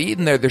 but when I've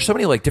eaten there, there's so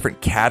many like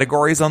different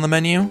categories on the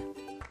menu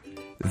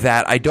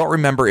that I don't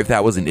remember if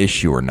that was an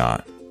issue or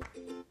not.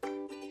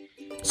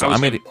 So I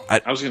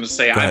was going to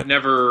say I've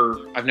never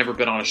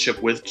been on a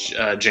ship with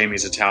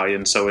Jamie's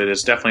Italian, so it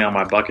is definitely on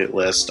my bucket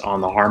list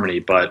on the Harmony.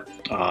 But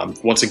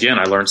once again,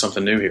 I learned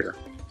something new here.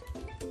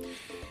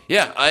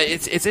 Yeah,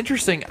 it's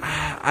interesting.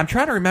 I'm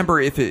trying to remember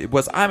if it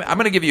was. I'm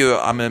going to give you.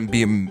 I'm going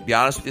to be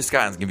honest with you,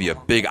 Scott, and give you a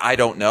big I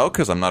don't know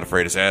because I'm not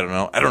afraid to say I don't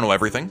know. I don't know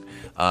everything.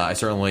 I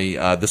certainly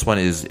this one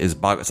is so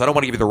I don't want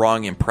to give you the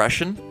wrong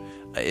impression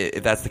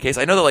if that's the case.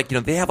 I know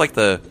that they have like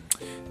the.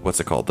 What's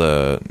it called?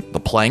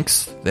 The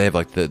planks. They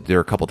have there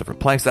are a couple different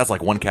planks. That's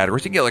like one category.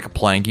 So you get like a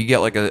plank. You get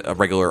like a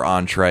regular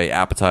entree,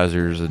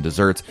 appetizers, and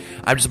desserts.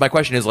 My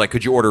question is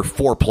could you order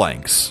 4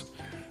 planks?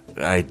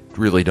 I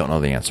really don't know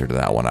the answer to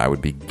that one. I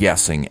would be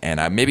guessing,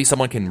 and maybe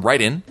someone can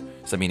write in.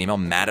 Send me an email,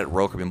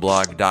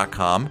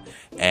 matt@royalcaribbeanblog.com,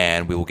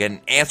 and we will get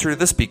an answer to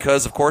this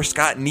because, of course,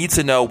 Scott needs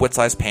to know what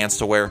size pants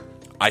to wear.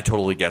 I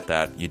totally get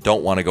that. You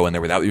don't want to go in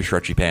there without your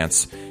stretchy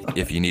pants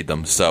if you need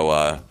them.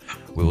 So,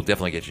 we will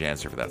definitely get you an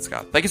answer for that,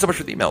 Scott. Thank you so much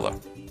for the email,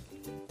 though.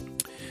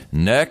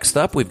 Next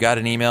up, we've got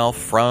an email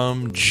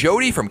from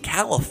Jody from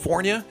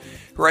California,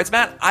 who writes,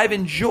 Matt, I've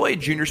enjoyed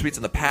Junior Suites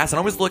in the past and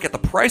always look at the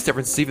price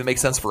difference to see if it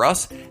makes sense for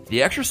us.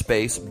 The extra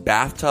space,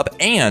 bathtub,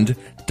 and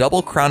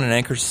double Crown and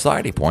Anchor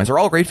Society points are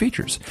all great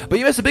features. But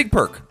you miss a big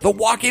perk, the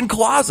walk-in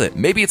closet.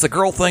 Maybe it's a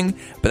girl thing,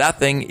 but that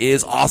thing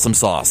is awesome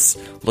sauce.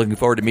 Looking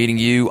forward to meeting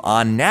you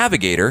on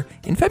Navigator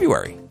in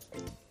February.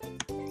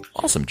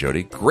 Awesome,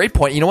 Jody. Great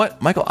point. You know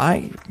what, Michael?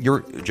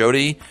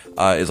 Jody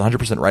is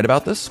 100% right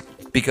about this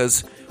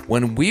because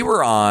when we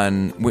were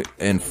on, what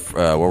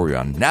were we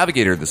on?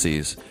 Navigator of the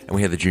Seas, and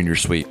we had the Junior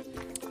Suite.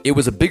 It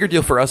was a bigger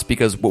deal for us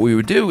because what we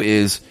would do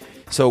is,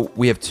 so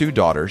we have 2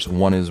 daughters.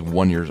 One is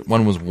 1 year.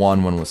 One was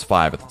 1. One was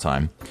 5 at the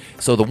time.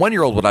 So the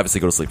 1-year-old would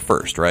obviously go to sleep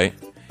first, right?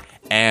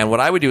 And what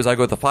I would do is I'd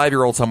go with the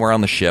 5-year-old somewhere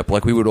on the ship.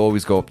 Like we would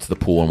always go up to the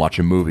pool and watch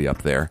a movie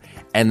up there.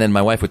 And then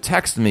my wife would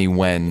text me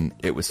when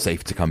it was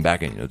safe to come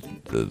back, and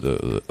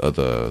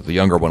the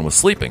younger one was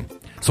sleeping.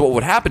 So what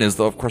would happen is,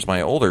 though, of course,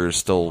 my older is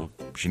still,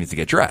 she needs to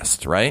get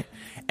dressed, right?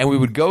 And we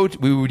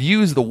would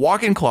use the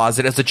walk-in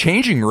closet as a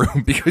changing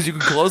room because you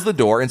could close the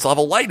door and still have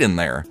a light in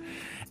there.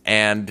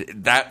 And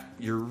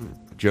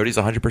Jody's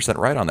 100%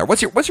 right on there.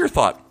 What's your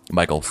thought,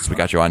 Michael, since we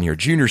got you on here?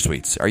 Junior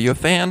Suites, are you a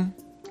fan?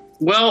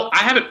 Well, I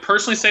haven't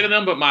personally stayed in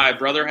them, but my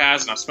brother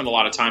has, and I've spent a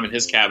lot of time in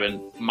his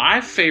cabin. My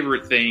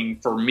favorite thing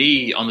for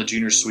me on the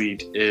Junior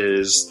Suite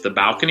is the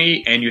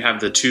balcony, and you have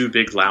the 2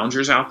 big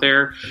loungers out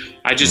there.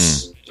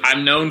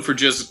 I'm known for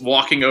just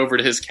walking over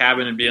to his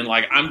cabin and being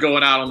like, I'm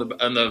going out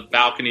on the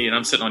balcony and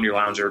I'm sitting on your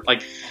lounger.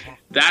 Like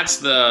that's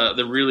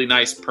the really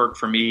nice perk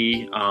for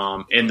me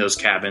in those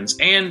cabins.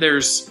 And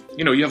there's,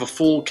 you have a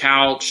full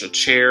couch, a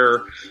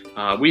chair.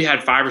 We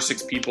had 5 or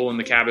 6 people in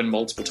the cabin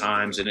multiple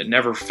times, and it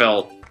never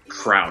felt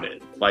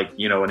crowded like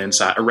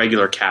a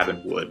regular cabin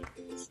would.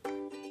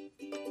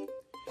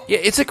 Yeah,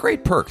 it's a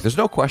great perk. There's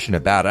no question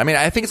about it. I mean,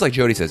 I think it's like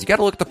Jody says, you got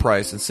to look at the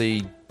price and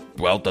see,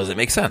 well, does it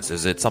make sense?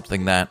 Is it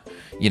something that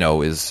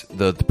is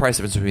the price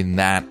difference between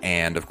that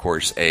and, of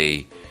course,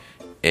 a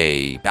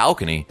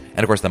balcony? And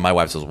of course, then my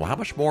wife says, well, how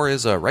much more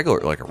is a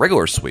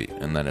regular suite?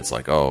 And then it's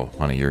like, oh,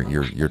 honey, you're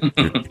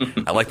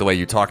I like the way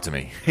you talk to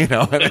me, and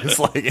it's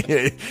like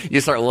you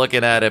start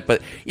looking at it.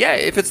 But yeah,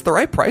 if it's the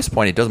right price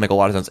point, it does make a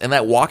lot of sense. And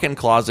that walk-in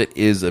closet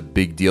is a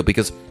big deal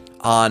because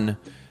on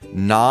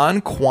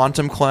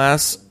non-Quantum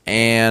class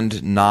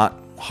and not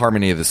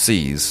Harmony of the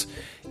Seas,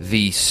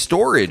 the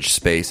storage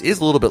space is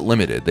a little bit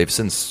limited. They've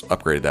since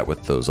upgraded that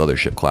with those other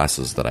ship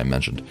classes that I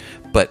mentioned.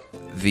 But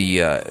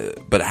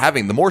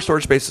having the more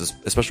storage spaces,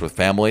 especially with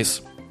families,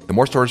 the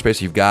more storage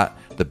space you've got,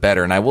 the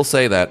better. And I will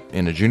say that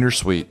in a Junior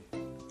Suite,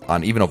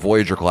 on even a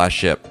Voyager class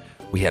ship,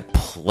 we had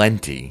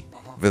plenty,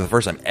 for the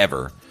first time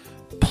ever,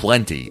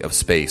 plenty of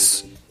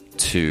space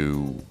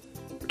to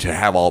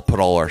put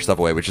all our stuff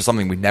away, which is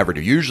something we never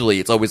do.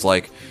 Usually, it's always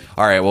like,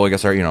 all right, well, I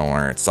guess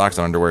our socks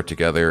and underwear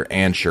together,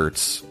 and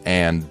shirts,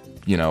 and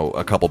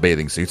a couple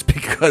bathing suits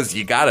because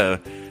you gotta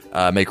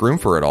make room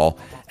for it all.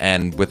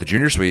 And with the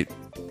Junior Suite,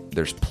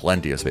 there's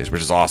plenty of space,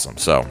 which is awesome.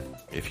 So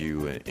if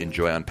you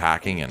enjoy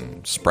unpacking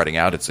and spreading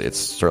out, it's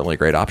certainly a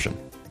great option.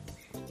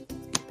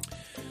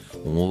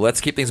 Let's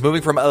keep things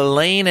moving from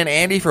Elaine and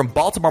Andy from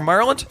Baltimore,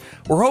 Maryland.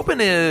 We're hoping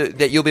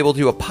that you'll be able to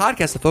do a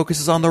podcast that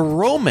focuses on the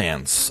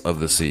romance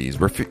of the seas.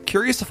 We're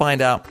curious to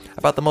find out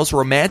about the most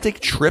romantic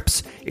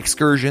trips,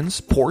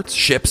 excursions, ports,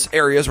 ships,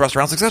 areas,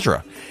 restaurants,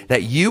 etc.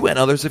 that you and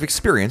others have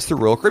experienced through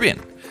Royal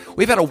Caribbean.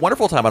 We've had a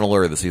wonderful time on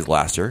Allure of the Seas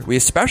last year. We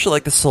especially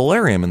like the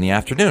solarium in the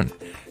afternoon.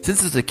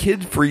 Since it's a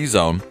kid-free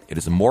zone, it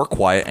is more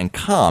quiet and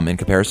calm in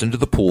comparison to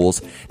the pools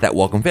that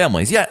welcome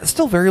families, yet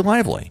still very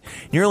lively.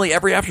 Nearly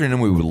every afternoon,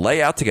 we would lay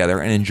out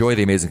together and enjoy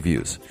the amazing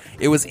views.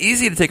 It was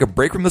easy to take a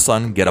break from the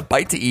sun, get a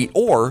bite to eat,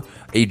 or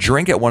a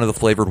drink at one of the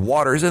flavored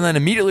waters, and then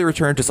immediately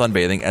return to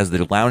sunbathing as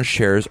the lounge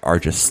chairs are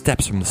just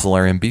steps from the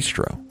Solarium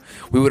Bistro.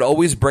 We would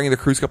always bring the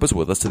cruise couples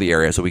with us to the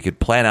area so we could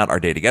plan out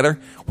our day together.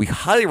 We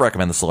highly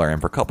recommend the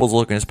Solarium for couples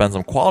looking to spend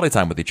some quality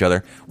time with each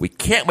other. We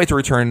can't wait to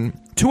return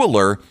to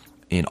Allure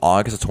in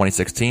August of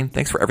 2016.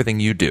 Thanks for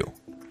everything you do.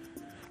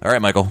 All right,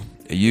 Michael.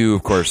 You,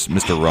 of course,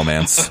 Mr.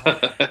 Romance.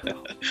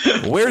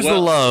 Where's the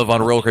love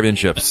on Royal Caribbean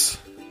ships?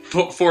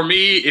 For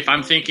me, if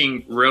I'm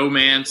thinking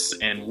romance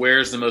and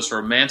where's the most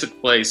romantic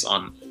place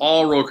on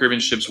all Royal Caribbean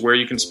ships where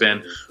you can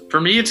spend,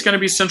 for me, it's going to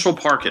be Central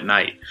Park at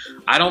night.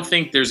 I don't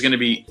think there's going to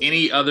be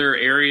any other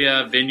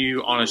area,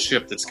 venue on a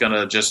ship that's going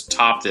to just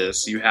top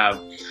this. You have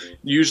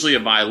usually a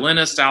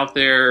violinist out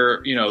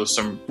there,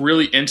 some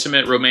really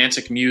intimate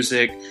romantic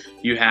music.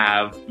 You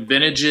have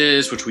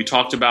vintages, which we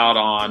talked about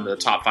on the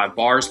Top 5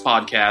 Bars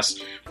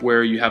podcast,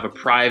 where you have a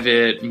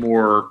private,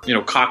 more,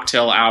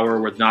 cocktail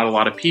hour with not a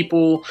lot of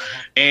people.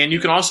 And you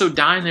can also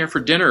dine there for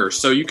dinner.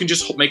 So you can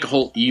just make a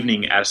whole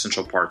evening at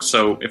Central Park.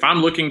 So if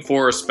I'm looking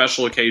for a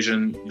special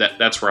occasion,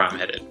 that's where I'm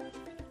headed.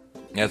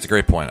 Yeah, that's a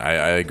great point. I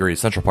agree.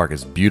 Central Park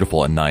is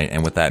beautiful at night.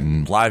 And with that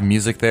live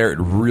music there, it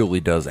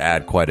really does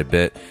add quite a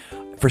bit.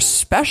 For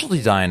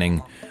specialty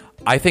dining,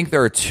 I think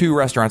there are two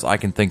restaurants I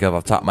can think of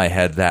off the top of my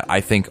head that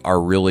I think are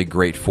really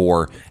great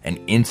for an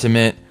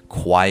intimate,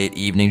 quiet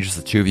evening, just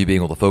the two of you being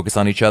able to focus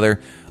on each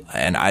other.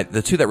 And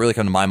the two that really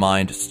come to my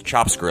mind is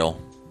Chops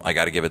Grill. I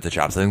got to give it to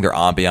Chops. I think their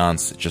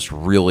ambiance just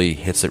really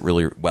hits it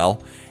really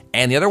well.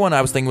 And the other one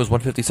I was thinking was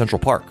 150 Central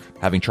Park.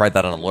 Having tried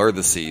that on Allure of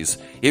the Seas,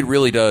 it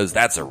really does.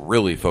 That's a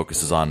really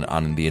focuses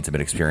on the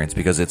intimate experience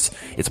because it's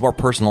more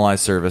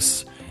personalized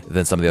service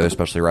than some of the other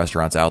specialty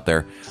restaurants out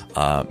there.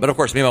 But of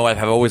course, me and my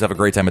wife always have a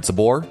great time at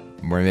Sabor.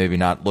 We're maybe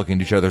not looking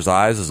into each other's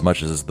eyes as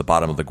much as the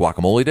bottom of the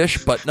guacamole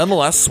dish, but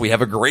nonetheless, we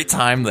have a great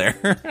time there.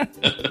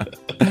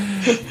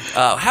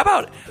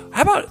 How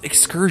about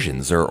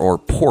excursions or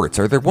ports?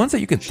 Are there ones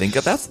that you can think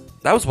of?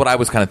 That was what I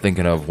was kind of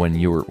thinking of when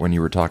you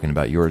were talking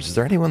about yours. Is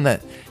there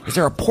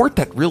a port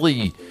that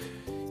really,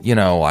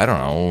 I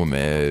don't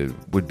know,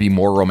 would be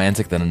more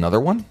romantic than another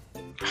one?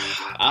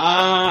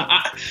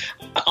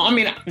 I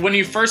mean, when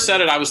you first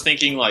said it, I was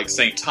thinking like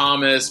St.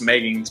 Thomas,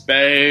 Magens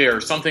Bay,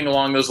 or something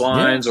along those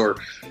lines, or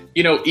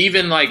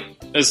even like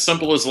as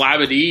simple as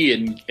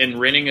Labadee and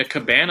renting a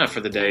cabana for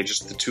the day,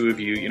 just the two of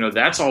you.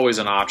 That's always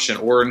an option.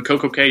 Or in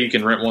Coco Cay, you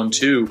can rent one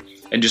too,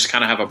 and just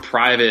kind of have a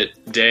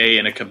private day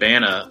in a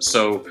cabana.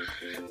 So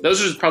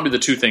those are probably the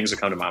two things that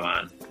come to my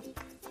mind.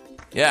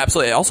 Yeah,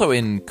 absolutely. Also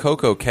in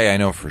Coco Cay, I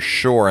know for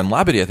sure, and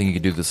Labadee, I think you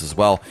could do this as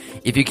well.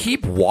 If you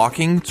keep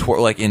walking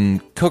toward, like in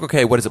Coco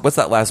Cay, what is it? What's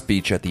that last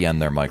beach at the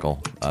end there,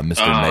 Michael?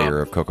 Mr.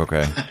 Mayor of Coco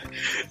Cay.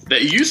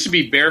 That used to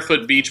be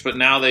Barefoot Beach, but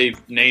now they've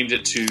named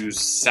it to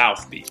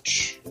South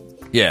Beach.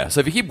 Yeah, so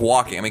if you keep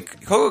walking, I mean,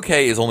 Coco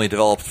Cay is only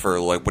developed for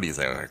like, what do you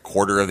say, like a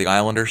quarter of the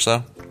island or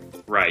so?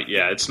 Right.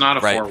 Yeah, it's not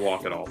a far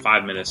walk at all.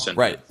 5 minutes.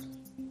 Right.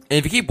 And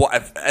if you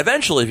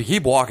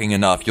keep walking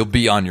enough, you'll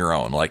be on your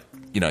own. Like,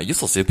 you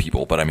still see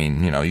people, but I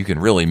mean, you can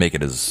really make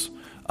it as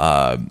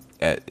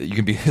you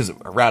can be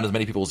around as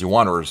many people as you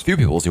want or as few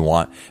people as you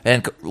want.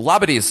 And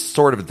Labadee is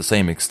sort of at the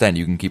same extent.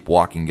 You can keep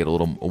walking, get a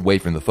little away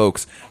from the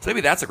folks. So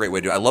maybe that's a great way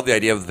to do it. I love the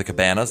idea of the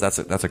cabanas. That's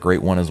a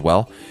great one as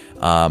well.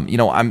 I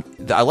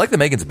like the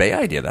Magens Bay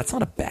idea. That's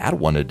not a bad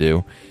one to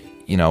do.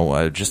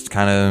 Just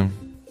kind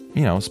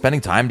of,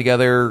 spending time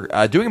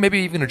together, doing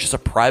maybe even just a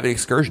private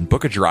excursion.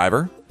 Book a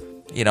driver.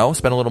 Spend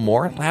a little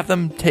more, have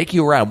them take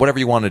you around, whatever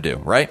you want to do,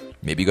 right?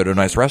 Maybe you go to a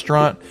nice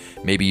restaurant.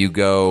 Maybe you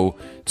go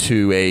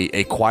to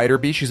a quieter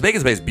beach. Because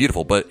Magens Bay is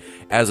beautiful, but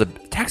as a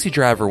taxi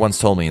driver once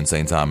told me in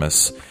St.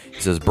 Thomas,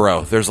 he says,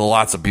 bro, there's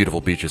lots of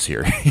beautiful beaches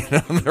here.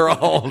 They're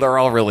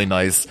all really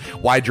nice.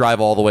 Why drive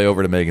all the way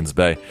over to Magens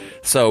Bay?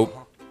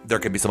 So there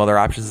could be some other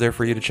options there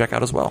for you to check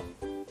out as well.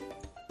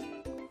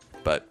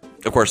 But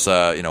of course,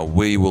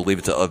 we will leave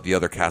it to the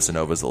other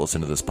Casanovas that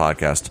listen to this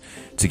podcast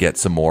to get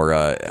some more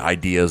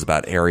ideas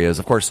about areas.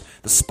 Of course,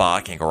 the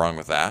spa, can't go wrong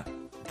with that.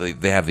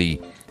 They have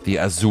the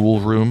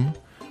Azul room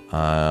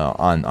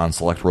on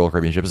select Royal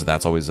Caribbean ships, and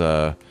that's always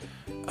a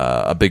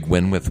big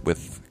win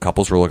with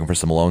couples who are looking for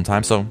some alone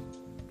time. So,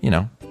 you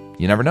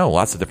never know.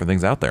 Lots of different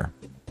things out there.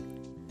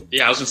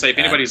 Yeah, I was going to say, if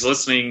anybody's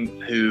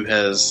listening who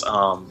has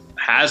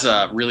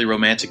a really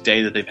romantic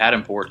day that they've had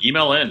in port,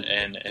 email in,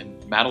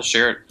 and Matt will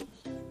share it.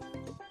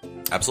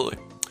 Absolutely.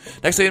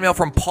 Next email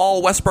from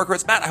Paul Westbrook.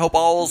 It's Matt. I hope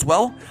all is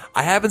well.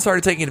 I haven't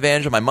started taking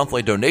advantage of my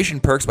monthly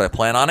donation perks, but I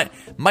plan on it.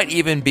 Might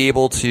even be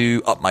able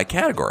to up my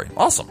category.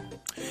 Awesome.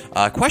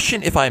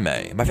 Question, if I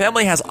may. My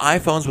family has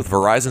iPhones with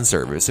Verizon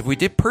service. If we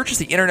did purchase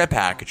the internet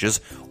packages,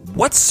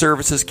 what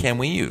services can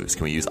we use?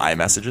 Can we use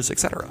iMessages,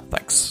 etc.?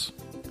 Thanks.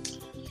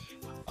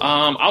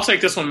 I'll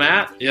take this one,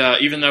 Matt,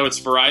 even though it's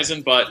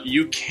Verizon, but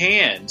you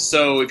can.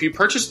 So if you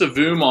purchase the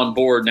Voom on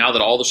board, now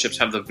that all the ships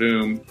have the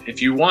Voom,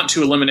 if you want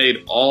to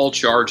eliminate all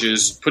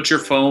charges, put your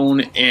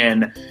phone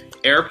in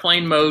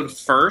airplane mode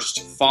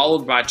first,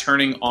 followed by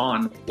turning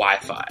on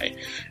Wi-Fi.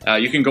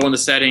 You can go in the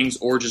settings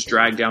or just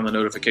drag down the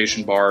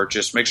notification bar.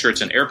 Just make sure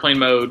it's in airplane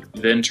mode,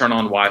 then turn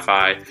on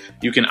Wi-Fi.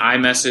 You can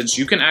iMessage.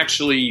 You can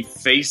actually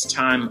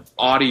FaceTime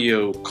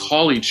audio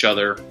call each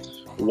other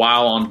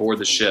while on board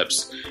the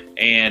ships.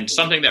 And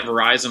something that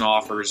Verizon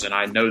offers, and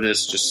I know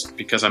this just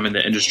because I'm in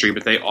the industry,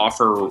 but they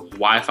offer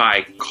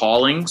Wi-Fi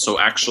calling, so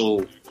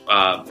actual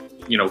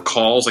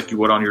calls like you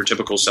would on your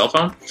typical cell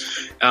phone.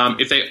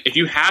 If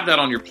you have that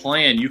on your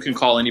plan, you can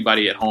call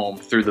anybody at home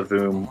through the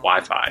Voom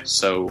Wi-Fi.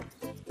 So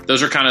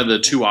those are kind of the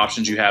two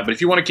options you have. But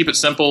if you want to keep it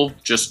simple,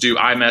 just do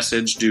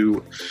iMessage,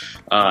 do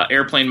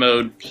airplane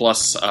mode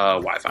plus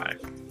Wi-Fi.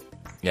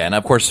 Yeah, and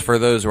of course, for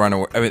those who are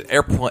unaware,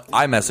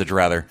 iMessage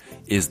rather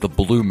is the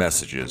blue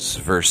messages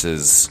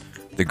versus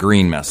the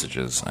green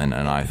messages in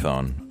an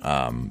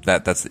iPhone.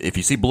 That's if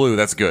you see blue,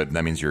 that's good.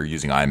 That means you're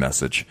using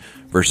iMessage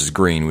versus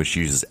green, which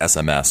uses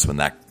SMS, when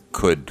that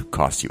could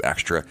cost you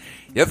extra.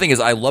 The other thing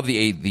is, I love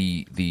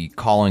the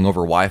calling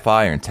over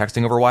Wi-Fi and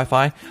texting over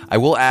Wi-Fi. I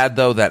will add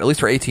though that at least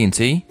for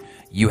AT&T,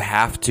 you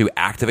have to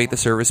activate the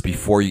service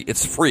before you.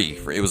 It's free.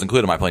 It was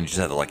included in my plan. You just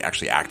have to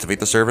actually activate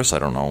the service. I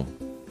don't know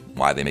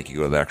why they make you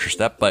go to that extra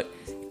step, but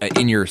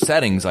in your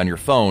settings on your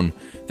phone,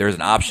 there's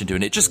an option to,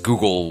 and it just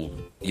Google,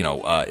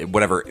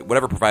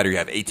 whatever provider you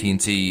have,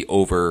 AT&T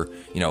over,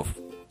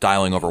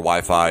 dialing over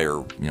Wi-Fi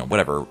or,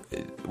 whatever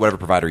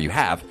provider you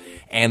have.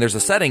 And there's a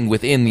setting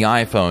within the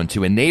iPhone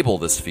to enable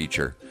this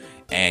feature.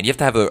 And you have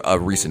to have a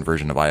recent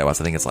version of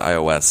iOS. I think it's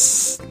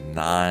iOS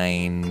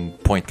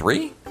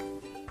 9.3.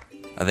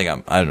 I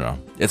don't know.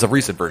 It's a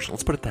recent version.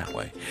 Let's put it that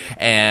way.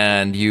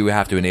 And you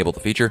have to enable the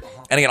feature.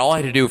 And again, all I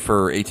had to do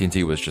for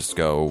AT&T was just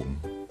go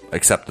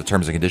accept the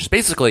terms and conditions.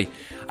 Basically,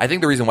 I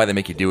think the reason why they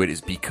make you do it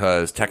is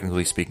because,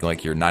 technically speaking,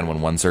 your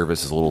 911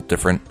 service is a little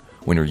different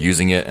when you're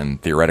using it,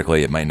 and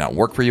theoretically it might not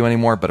work for you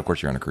anymore, but of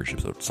course you're on a cruise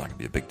ship, so it's not going to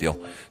be a big deal.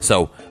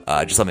 So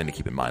just something to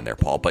keep in mind there,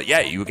 Paul. But yeah,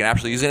 you can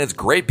actually use it. It's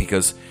great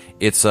because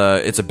it's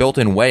a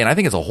built-in way, and I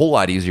think it's a whole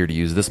lot easier to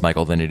use this,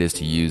 Michael, than it is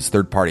to use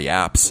third-party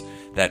apps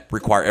that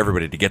require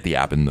everybody to get the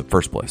app in the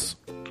first place.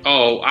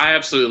 Oh, I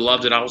absolutely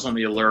loved it. I was on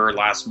the Allure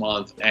last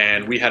month,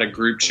 and we had a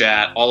group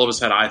chat. All of us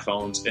had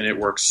iPhones, and it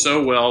worked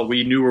so well.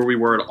 We knew where we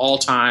were at all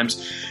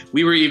times.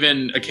 We were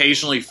even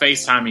occasionally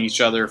FaceTiming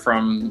each other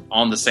from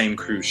on the same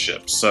cruise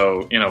ship.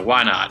 So,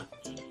 why not?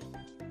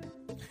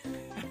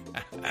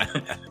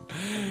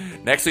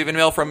 Next, we have an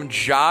email from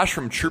Josh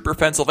from Trooper,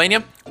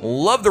 Pennsylvania.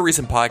 Love the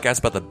recent podcast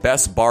about the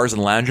best bars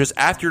and lounges.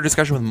 After your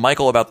discussion with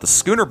Michael about the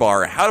Schooner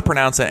Bar, how to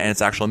pronounce it, and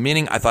its actual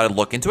meaning, I thought I'd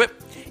look into it.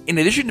 In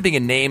addition to being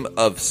a name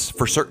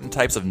for certain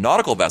types of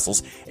nautical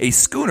vessels, a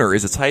schooner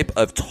is a type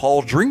of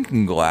tall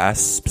drinking glass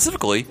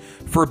specifically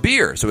for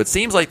beer. So it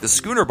seems like the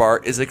Schooner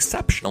Bar is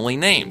exceptionally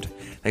named.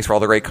 Thanks for all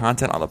the great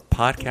content on the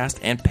podcast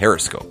and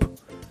Periscope.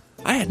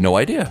 I had no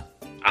idea.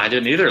 I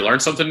didn't either.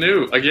 Learned something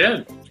new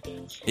again.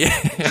 Yeah,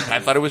 I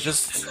thought it was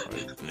just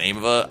the name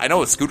of I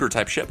know a scooter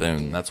type ship,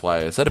 and that's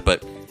why I said it.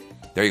 But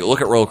there you go. Look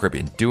at Royal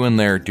Caribbean doing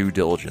their due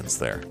diligence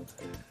there.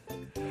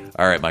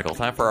 All right, Michael,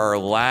 time for our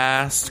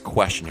last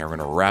question here. We're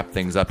going to wrap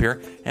things up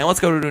here. And let's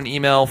go to an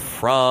email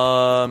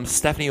from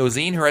Stephanie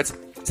Ozine, who writes,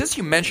 since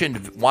you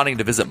mentioned wanting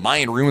to visit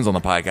Mayan ruins on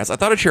the podcast, I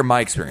thought I'd share my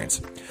experience.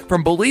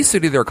 From Belize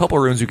City, there are a couple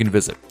of ruins you can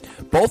visit.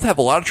 Both have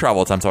a lot of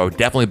travel time, so I would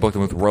definitely book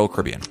them with Royal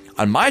Caribbean.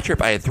 On my trip,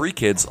 I had 3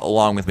 kids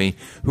along with me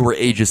who were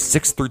ages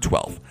 6 through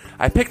 12.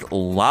 I picked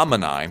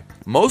Lamanai,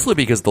 mostly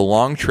because the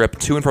long trip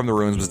to and from the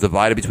ruins was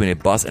divided between a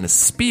bus and a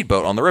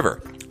speedboat on the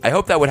river. I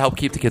hope that would help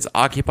keep the kids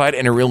occupied,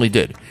 and it really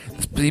did.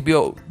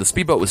 The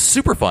speedboat was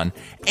super fun,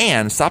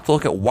 and stopped to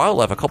look at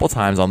wildlife a couple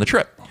times on the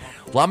trip.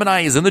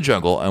 Lamanai is in the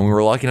jungle, and we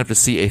were lucky enough to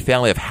see a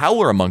family of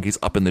howler monkeys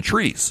up in the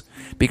trees.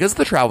 Because of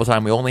the travel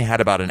time, we only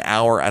had about an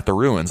hour at the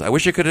ruins. I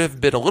wish it could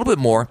have been a little bit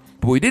more,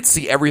 but we did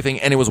see everything,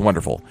 and it was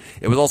wonderful.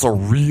 It was also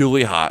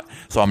really hot,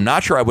 so I'm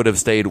not sure I would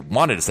have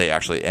wanted to stay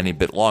actually any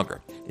bit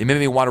longer. It made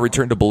me want to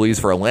return to Belize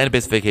for a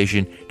land-based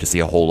vacation to see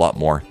a whole lot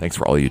more. Thanks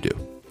for all you do.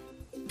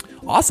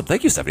 Awesome.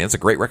 Thank you, Stephanie. That's a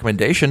great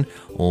recommendation.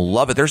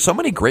 Love it. There's so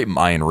many great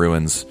Mayan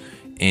ruins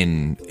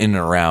in and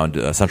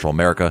around Central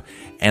America,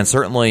 and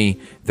certainly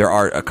there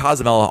are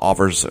Cozumel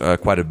offers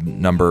quite a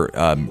number,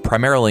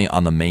 primarily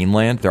on the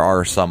mainland. There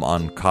are some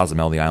on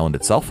Cozumel, the island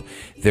itself.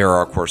 There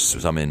are, of course,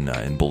 some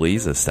in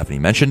Belize, as Stephanie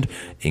mentioned.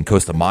 In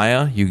Costa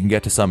Maya, you can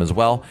get to some as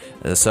well.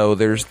 It's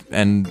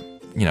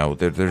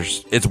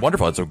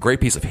wonderful. It's a great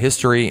piece of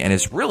history, and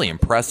it's really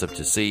impressive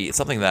to see. It's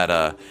something that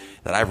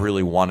I've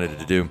really wanted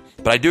to do.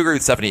 But I do agree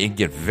with Stephanie. It can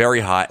get very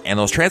hot, and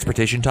those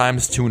transportation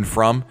times to and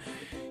from,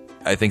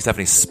 I think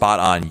Stephanie's spot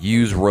on.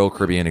 Use Royal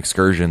Caribbean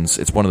excursions.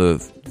 It's one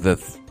of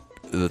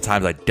the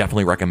times I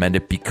definitely recommend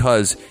it,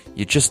 because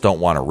you just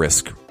don't want to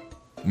risk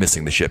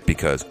missing the ship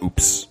because,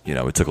 oops,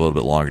 it took a little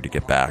bit longer to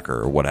get back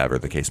or whatever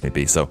the case may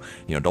be. So,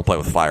 don't play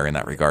with fire in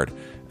that regard.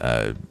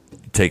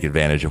 take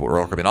advantage of what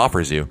Royal Caribbean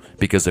offers you.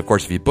 Because, of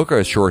course, if you book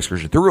a shore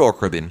excursion through Royal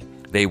Caribbean,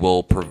 they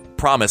will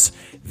promise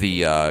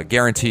the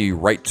guarantee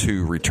right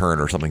to return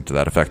or something to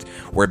that effect,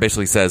 where it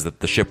basically says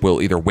that the ship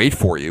will either wait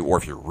for you, or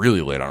if you're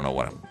really late, I don't know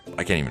what,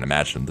 I can't even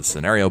imagine the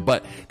scenario,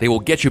 but they will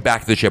get you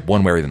back to the ship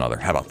one way or another.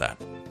 How about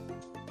that?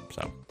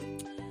 So,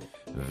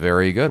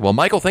 very good. Well,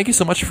 Michael, thank you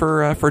so much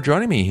for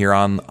joining me here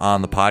on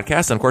the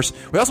podcast. And, of course,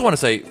 we also want to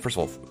say, first of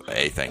all,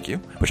 A, thank you,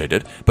 which I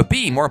did, but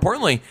B, more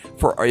importantly,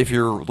 for if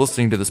you're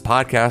listening to this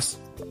podcast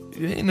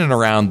in and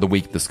around the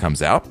week this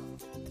comes out,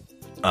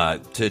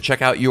 to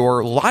check out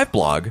your live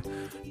blog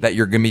that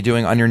you're going to be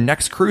doing on your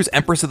next cruise,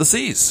 Empress of the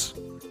Seas.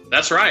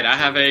 That's right. I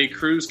have a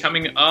cruise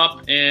coming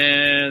up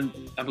in,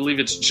 I believe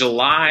it's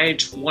July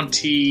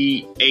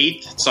 28th.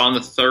 It's on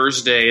the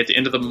Thursday at the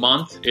end of the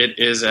month. It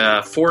is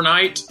a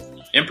 4-night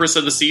Empress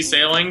of the Sea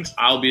sailing.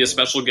 I'll be a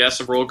special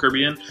guest of Royal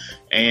Caribbean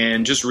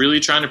and just really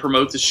trying to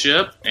promote the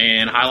ship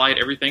and highlight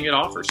everything it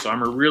offers. So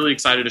I'm really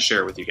excited to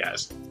share it with you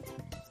guys.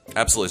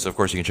 Absolutely. So, of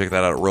course, you can check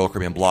that out at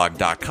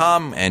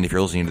RoyalCaribbeanBlog.com. And if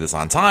you're listening to this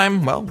on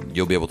time, well,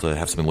 you'll be able to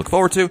have something to look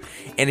forward to.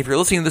 And if you're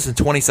listening to this in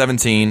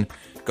 2017,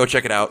 go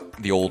check it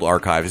out, the old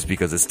archives,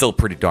 because it's still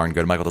pretty darn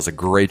good. Michael does a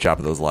great job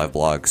of those live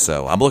blogs.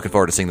 So I'm looking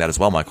forward to seeing that as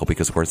well, Michael,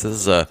 because, of course,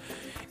 this is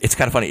it's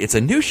kind of funny. It's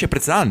a new ship, but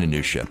it's not a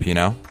new ship, you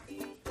know?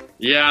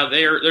 Yeah,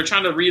 they're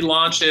trying to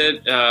relaunch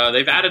it.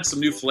 They've added some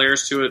new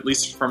flares to it, at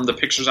least from the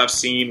pictures I've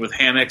seen, with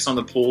hammocks on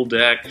the pool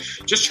deck.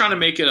 Just trying to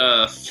make it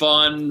a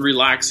fun,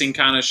 relaxing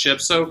kind of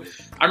ship. So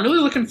I'm really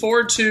looking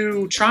forward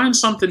to trying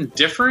something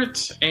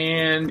different.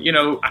 And, you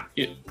know,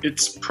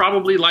 it's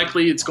probably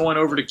likely it's going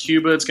over to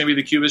Cuba. It's going to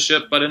be the Cuba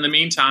ship. But in the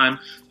meantime,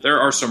 there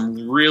are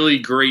some really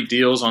great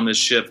deals on this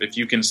ship. If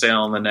you can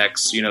sail in the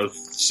next,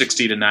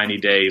 60 to 90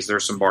 days,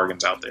 there's some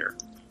bargains out there.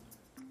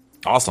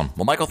 Awesome.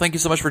 Well, Michael, thank you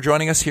so much for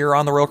joining us here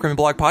on the Royal Caribbean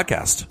Blog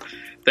Podcast.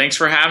 Thanks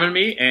for having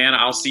me, and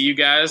I'll see you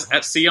guys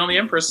at sea on the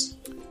Empress.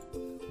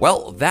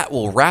 Well, that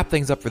will wrap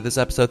things up for this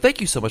episode.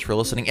 Thank you so much for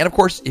listening. And, of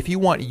course, if you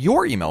want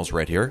your emails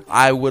read here,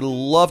 I would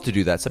love to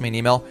do that. Send me an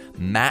email,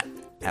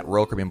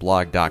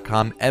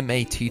 matt@RoyalCaribbeanBlog.com,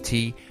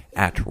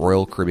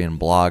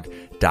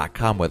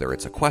 matt@RoyalCaribbeanBlog.com, whether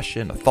it's a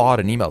question, a thought,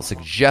 an email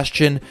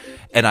suggestion,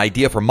 an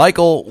idea for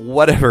Michael,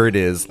 whatever it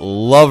is.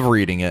 Love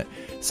reading it.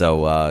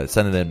 So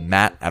send it in,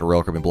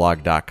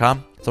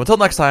 matt@RoyalCaribbeanBlog.com. So until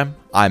next time,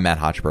 I'm Matt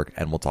Hochberg,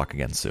 and we'll talk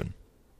again soon.